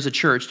together as a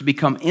church to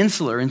become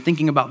insular in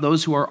thinking about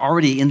those who are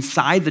already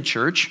inside the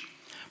church,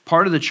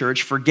 part of the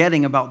church,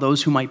 forgetting about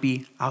those who might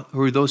be,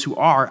 or those who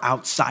are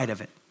outside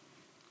of it,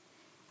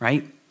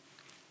 right?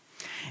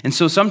 And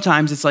so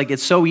sometimes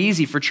it's so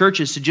easy for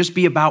churches to just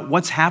be about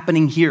what's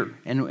happening here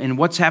and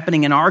what's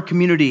happening in our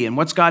community and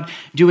what's God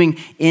doing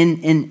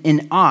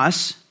in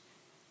us,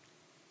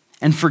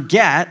 and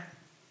forget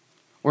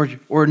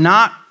or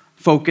not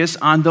focus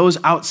on those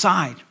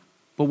outside.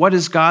 But what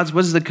is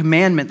the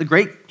commandment, the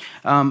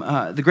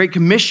great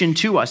commission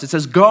to us? It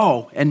says,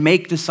 go and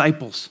make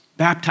disciples,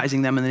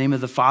 baptizing them in the name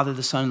of the Father,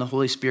 the Son, and the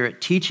Holy Spirit,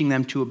 teaching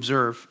them to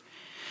observe.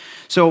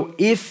 So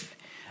if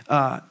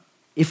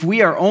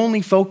we are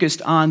only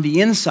focused on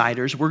the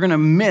insiders, we're going to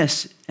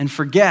miss and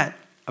forget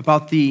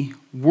about the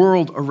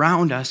world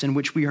around us in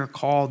which we are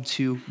called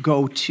to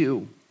go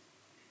to.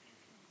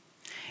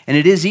 And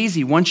it is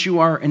easy, once you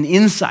are an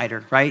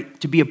insider, right,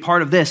 to be a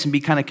part of this and be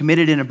kind of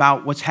committed in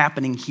about what's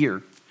happening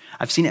here.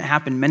 I've seen it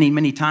happen many,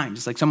 many times.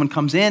 It's like someone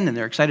comes in and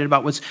they're excited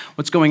about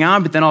what's going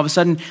on, but then all of a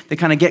sudden they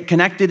kind of get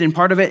connected in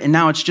part of it, and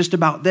now it's just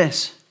about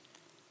this.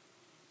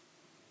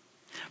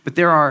 But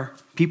there are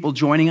people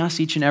joining us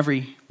each and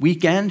every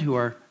weekend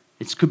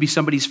it could be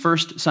somebody's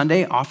first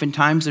Sunday.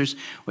 Oftentimes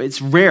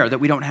it's rare that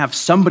we don't have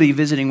somebody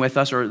visiting with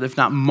us, or if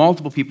not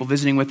multiple people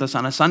visiting with us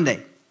on a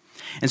Sunday.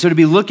 And so to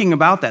be looking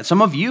about that,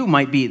 some of you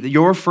might be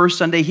your first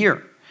Sunday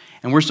here,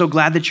 and we're so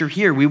glad that you're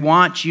here. We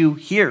want you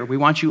here. We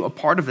want you a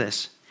part of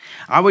this.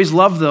 I always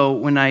love, though,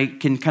 when I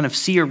can kind of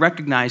see or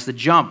recognize the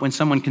jump when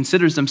someone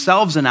considers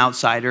themselves an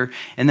outsider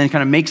and then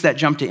kind of makes that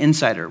jump to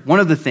insider. One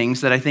of the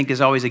things that I think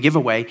is always a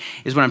giveaway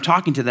is when I'm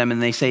talking to them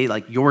and they say,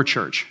 like, your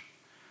church,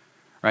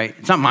 right?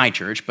 It's not my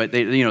church, but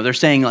they're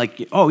saying,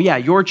 like, oh, yeah,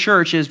 your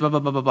church is blah, blah,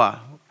 blah, blah, blah.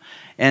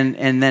 And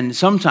then at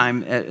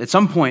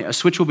some point, a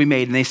switch will be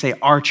made and they say,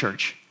 our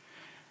church.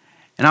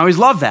 And I always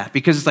love that,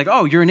 because it's like,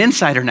 oh, you're an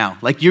insider now.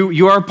 Like,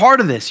 you are a part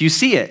of this. You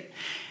see it.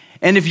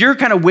 And if you're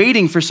kind of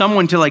waiting for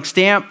someone to like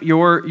stamp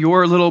your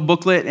little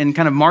booklet and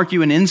kind of mark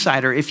you an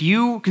insider, if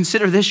you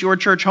consider this your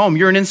church home,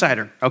 you're an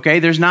insider, okay?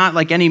 There's not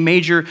like any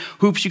major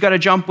hoops you got to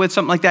jump with,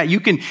 something like that. You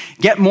can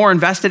get more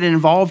invested and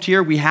involved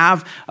here. We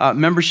have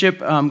membership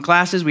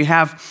classes. We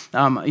have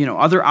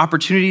other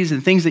opportunities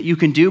and things that you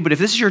can do. But if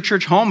this is your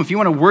church home, if you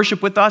want to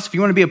worship with us, if you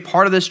want to be a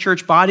part of this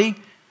church body,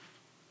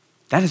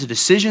 that is a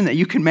decision that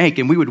you can make,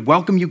 and we would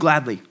welcome you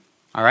gladly.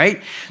 All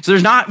right? So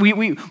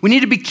we need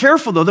to be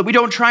careful, though, that we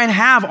don't try and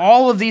have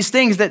all of these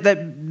things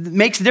that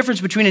makes the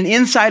difference between an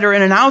insider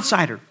and an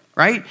outsider,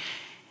 right?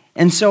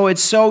 And so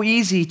it's so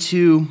easy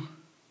to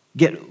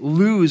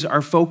lose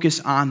our focus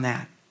on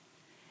that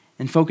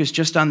and focus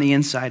just on the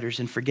insiders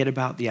and forget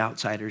about the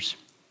outsiders.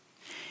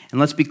 And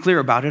let's be clear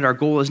about it. Our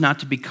goal is not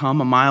to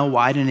become a mile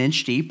wide and an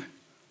inch deep,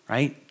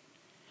 right?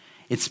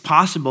 It's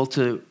possible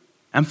to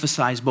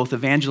emphasize both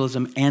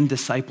evangelism and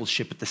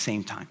discipleship at the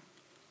same time.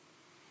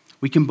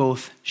 We can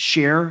both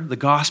share the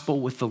gospel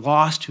with the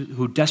lost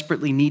who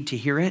desperately need to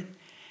hear it,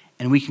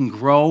 and we can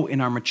grow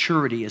in our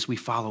maturity as we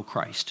follow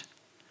Christ.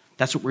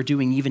 That's what we're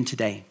doing even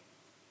today.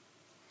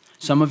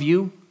 Some of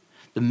you,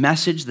 the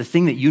message, the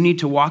thing that you need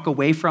to walk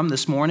away from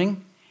this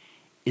morning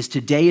is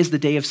today is the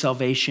day of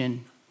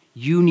salvation.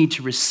 You need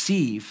to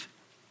receive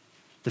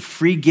the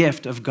free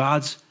gift of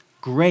God's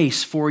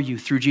grace for you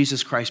through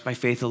Jesus Christ by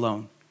faith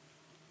alone.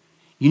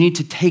 You need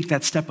to take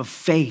that step of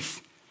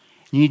faith.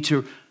 You need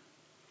to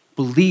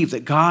believe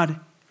that God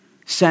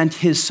sent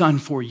his son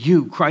for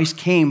you. Christ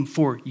came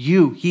for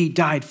you. He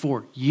died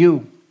for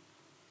you.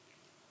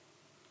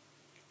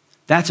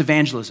 That's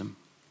evangelism.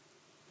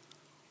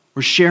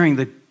 We're sharing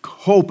the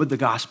hope of the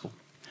gospel.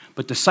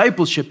 But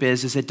discipleship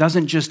is it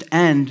doesn't just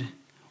end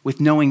with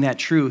knowing that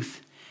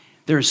truth.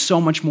 There is so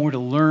much more to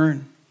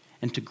learn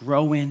and to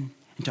grow in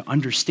and to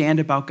understand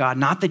about God.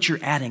 Not that you're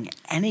adding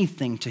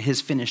anything to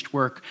his finished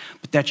work,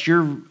 but that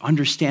you're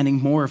understanding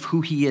more of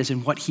who he is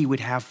and what he would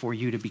have for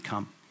you to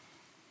become.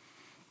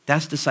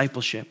 That's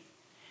discipleship,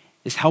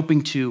 is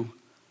helping to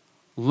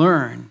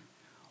learn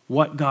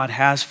what God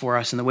has for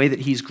us and the way that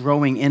he's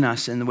growing in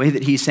us and the way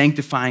that he's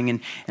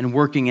sanctifying and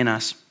working in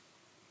us.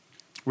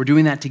 We're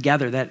doing that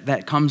together.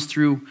 That comes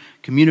through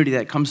community.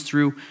 That comes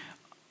through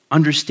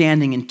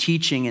understanding and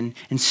teaching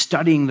and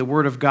studying the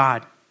Word of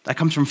God. That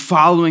comes from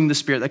following the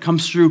Spirit. That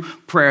comes through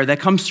prayer. That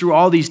comes through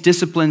all these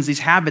disciplines, these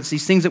habits,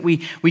 these things that we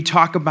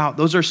talk about.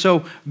 Those are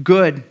so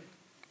good.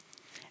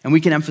 And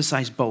we can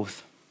emphasize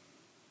both.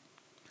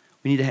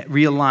 We need to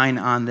realign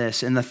on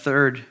this. And the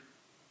third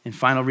and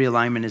final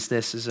realignment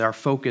is our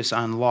focus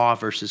on law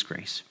versus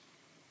grace.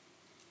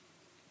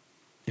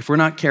 If we're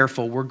not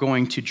careful, we're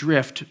going to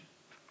drift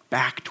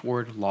back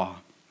toward law.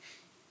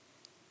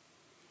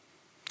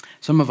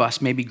 Some of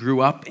us maybe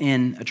grew up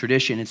in a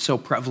tradition. It's so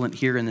prevalent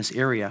here in this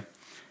area,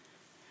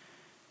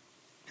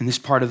 in this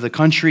part of the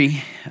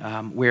country,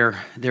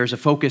 where there's a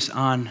focus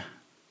on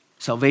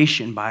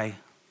salvation by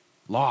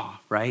law,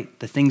 right?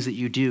 The things that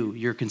you do,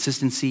 your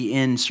consistency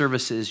in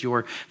services,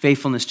 your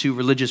faithfulness to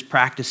religious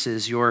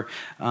practices, your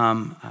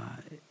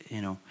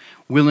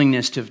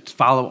willingness to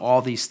follow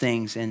all these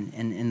things.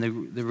 And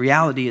the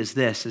reality is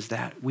this, is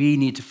that we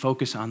need to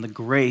focus on the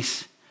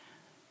grace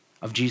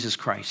of Jesus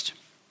Christ,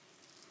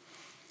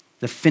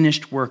 the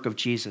finished work of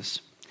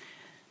Jesus.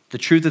 The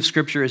truth of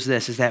Scripture is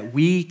this, is that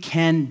we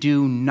can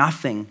do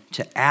nothing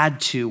to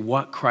add to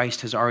what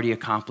Christ has already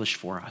accomplished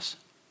for us.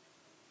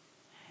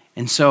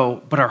 And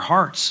so, but our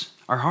hearts,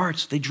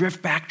 they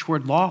drift back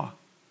toward law.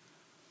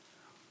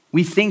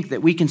 We think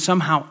that we can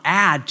somehow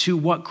add to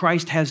what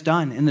Christ has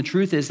done, and the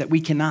truth is that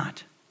we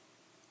cannot.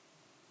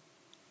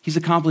 He's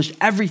accomplished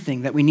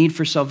everything that we need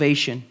for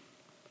salvation.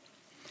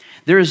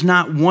 There is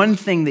not one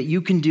thing that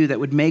you can do that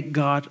would make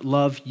God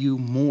love you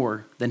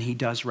more than he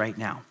does right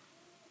now.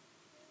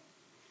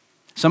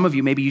 Some of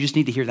you, maybe you just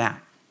need to hear that.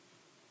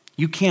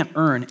 You can't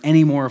earn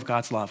any more of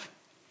God's love.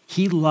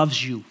 He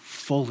loves you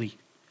fully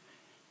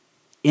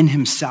in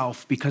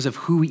himself because of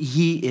who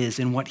he is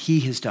and what he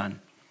has done.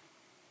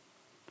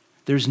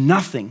 There's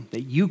nothing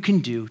that you can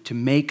do to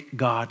make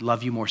God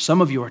love you more.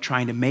 Some of you are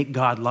trying to make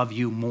God love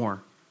you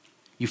more.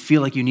 You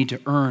feel like you need to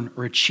earn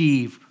or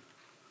achieve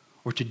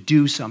or to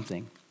do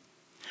something.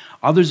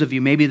 Others of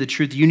you, maybe the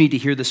truth you need to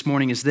hear this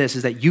morning is this,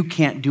 is that you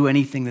can't do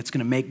anything that's going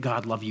to make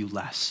God love you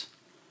less.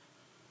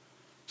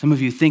 Some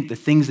of you think the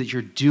things that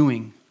you're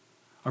doing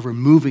are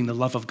removing the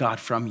love of God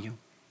from you.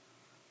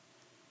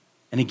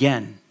 And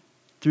again,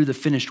 through the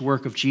finished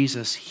work of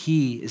Jesus,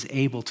 he is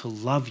able to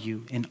love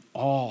you in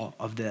all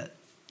of the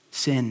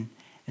sin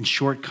and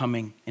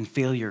shortcoming and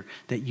failure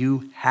that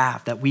you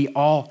have, that we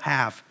all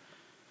have.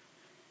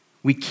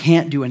 We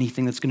can't do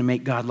anything that's going to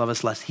make God love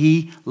us less.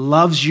 He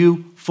loves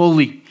you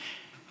fully.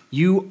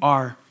 You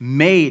are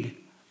made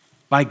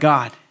by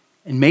God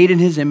and made in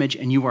his image,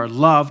 and you are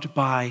loved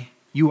by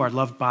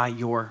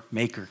your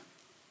Maker.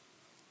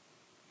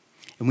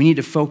 And we need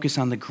to focus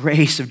on the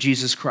grace of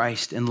Jesus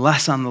Christ and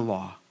less on the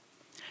law.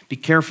 Be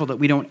careful that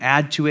we don't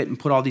add to it and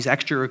put all these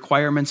extra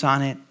requirements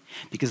on it,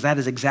 because that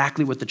is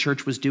exactly what the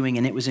church was doing,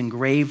 and it was in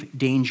grave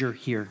danger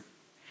here.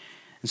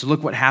 And so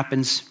look what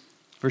happens.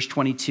 Verse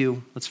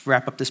 22, let's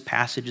wrap up this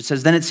passage. It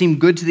says, "Then it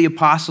seemed good to the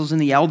apostles and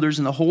the elders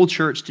and the whole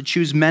church to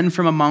choose men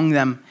from among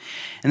them.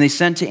 And they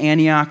sent to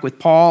Antioch with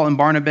Paul and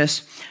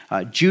Barnabas,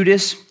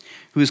 Judas,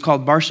 who is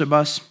called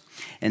Barsabas,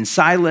 and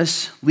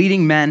Silas,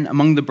 leading men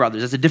among the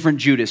brothers." That's a different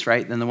Judas,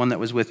 right, than the one that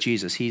was with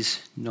Jesus. He's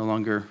no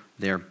longer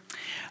there.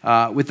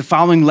 With the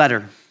following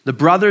letter: "The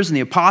brothers and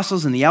the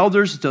apostles and the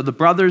elders, to the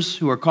brothers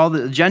who are called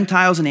the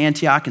Gentiles in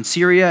Antioch and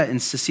Syria and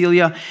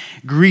Cilicia,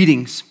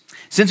 greetings.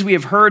 Since we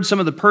have heard some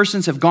of the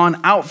persons have gone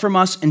out from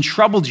us and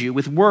troubled you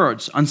with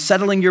words,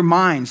 unsettling your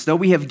minds, though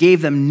we have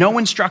gave them no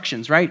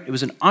instructions," right? It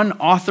was an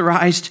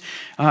unauthorized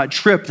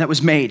trip that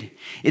was made.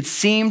 "It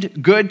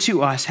seemed good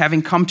to us,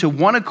 having come to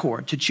one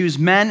accord, to choose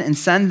men and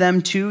send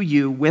them to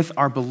you with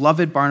our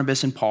beloved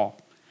Barnabas and Paul,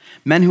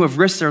 men who have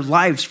risked their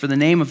lives for the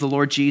name of the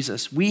Lord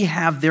Jesus. We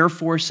have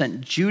therefore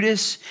sent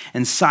Judas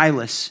and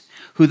Silas,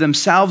 who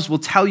themselves will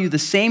tell you the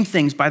same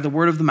things by the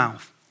word of the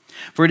mouth.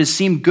 For it has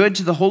seemed good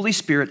to the Holy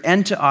Spirit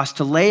and to us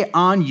to lay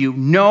on you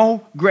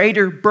no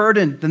greater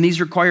burden than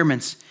these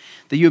requirements,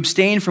 that you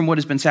abstain from what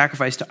has been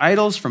sacrificed to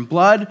idols, from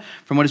blood,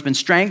 from what has been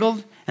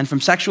strangled, and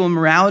from sexual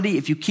immorality.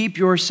 If you keep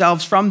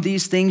yourselves from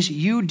these things,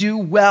 you do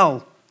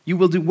well. You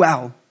will do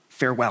well.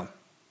 Farewell."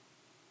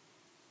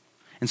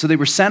 And so they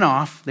were sent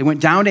off. They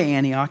went down to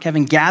Antioch,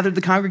 having gathered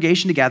the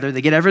congregation together.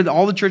 They get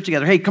all the church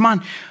together. "Hey, come on,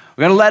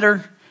 we got a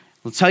letter.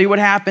 We'll tell you what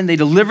happened." They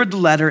delivered the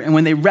letter, and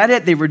when they read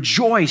it, they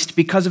rejoiced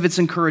because of its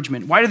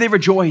encouragement. Why did they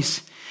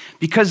rejoice?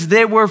 Because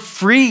they were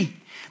free.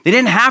 They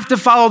didn't have to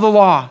follow the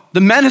law.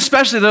 The men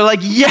especially, they're like,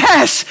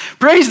 "Yes,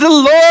 praise the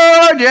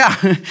Lord."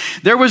 Yeah,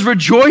 there was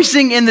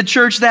rejoicing in the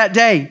church that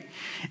day.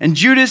 "And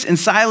Judas and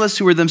Silas,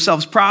 who were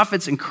themselves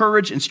prophets,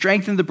 encouraged and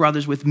strengthened the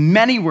brothers with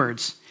many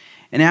words.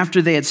 And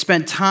after they had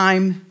spent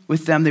time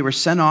with them, they were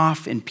sent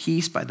off in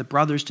peace by the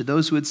brothers to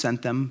those who had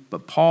sent them.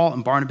 But Paul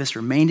and Barnabas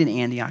remained in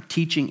Antioch,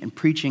 teaching and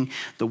preaching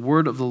the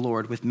word of the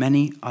Lord with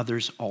many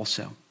others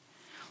also."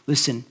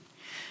 Listen,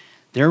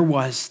 there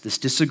was this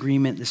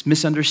disagreement, this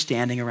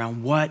misunderstanding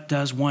around what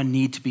does one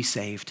need to be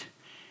saved.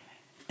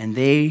 And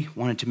they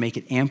wanted to make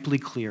it amply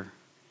clear.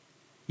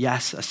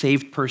 Yes, a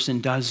saved person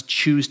does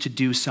choose to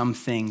do some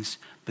things,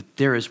 but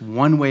there is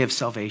one way of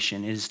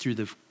salvation. It is through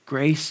the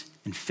grace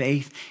and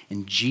faith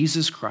in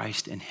Jesus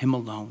Christ and him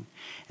alone.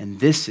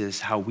 And this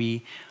is how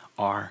we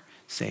are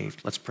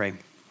saved. Let's pray.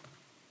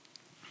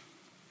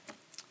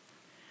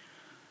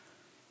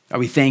 God,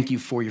 we thank you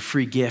for your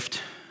free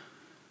gift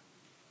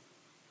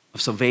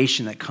of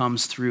salvation that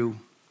comes through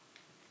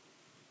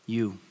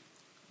you,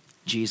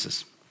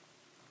 Jesus.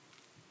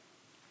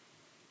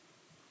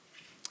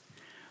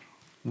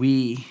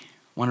 We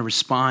want to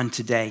respond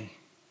today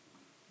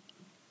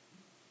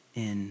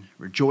in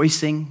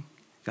rejoicing,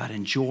 God,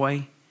 in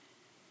joy,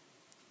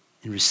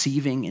 in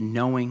receiving and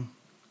knowing,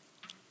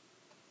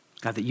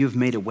 God, that you have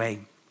made a way.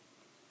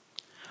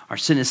 Our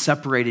sin has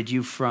separated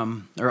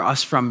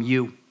us from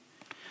you.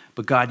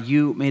 But God,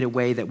 you made a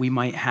way that we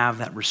might have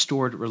that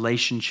restored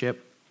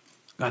relationship.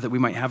 God, that we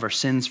might have our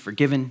sins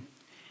forgiven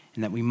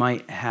and that we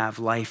might have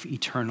life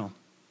eternal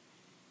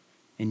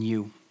in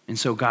you. And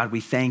so, God,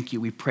 we thank you.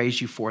 We praise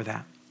you for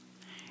that.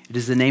 It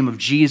is the name of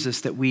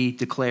Jesus that we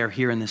declare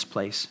here in this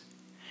place.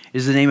 It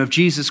is the name of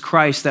Jesus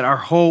Christ that our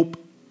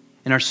hope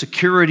and our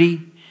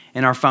security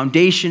and our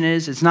foundation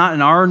is. It's not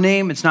in our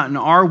name. It's not in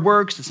our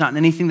works. It's not in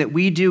anything that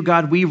we do.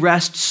 God, we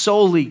rest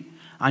solely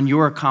on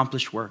your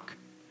accomplished work.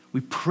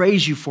 We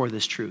praise you for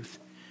this truth.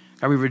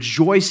 God, we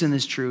rejoice in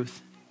this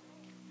truth.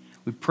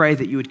 We pray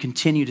that you would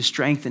continue to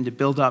strengthen, to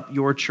build up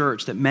your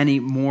church, that many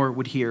more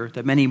would hear,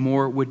 that many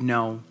more would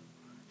know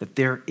that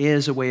there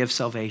is a way of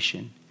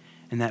salvation,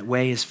 and that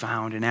way is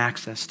found and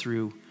accessed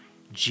through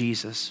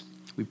Jesus.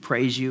 We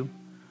praise you.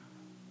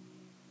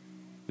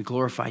 We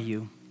glorify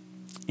you.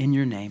 In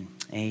your name,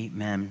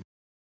 amen.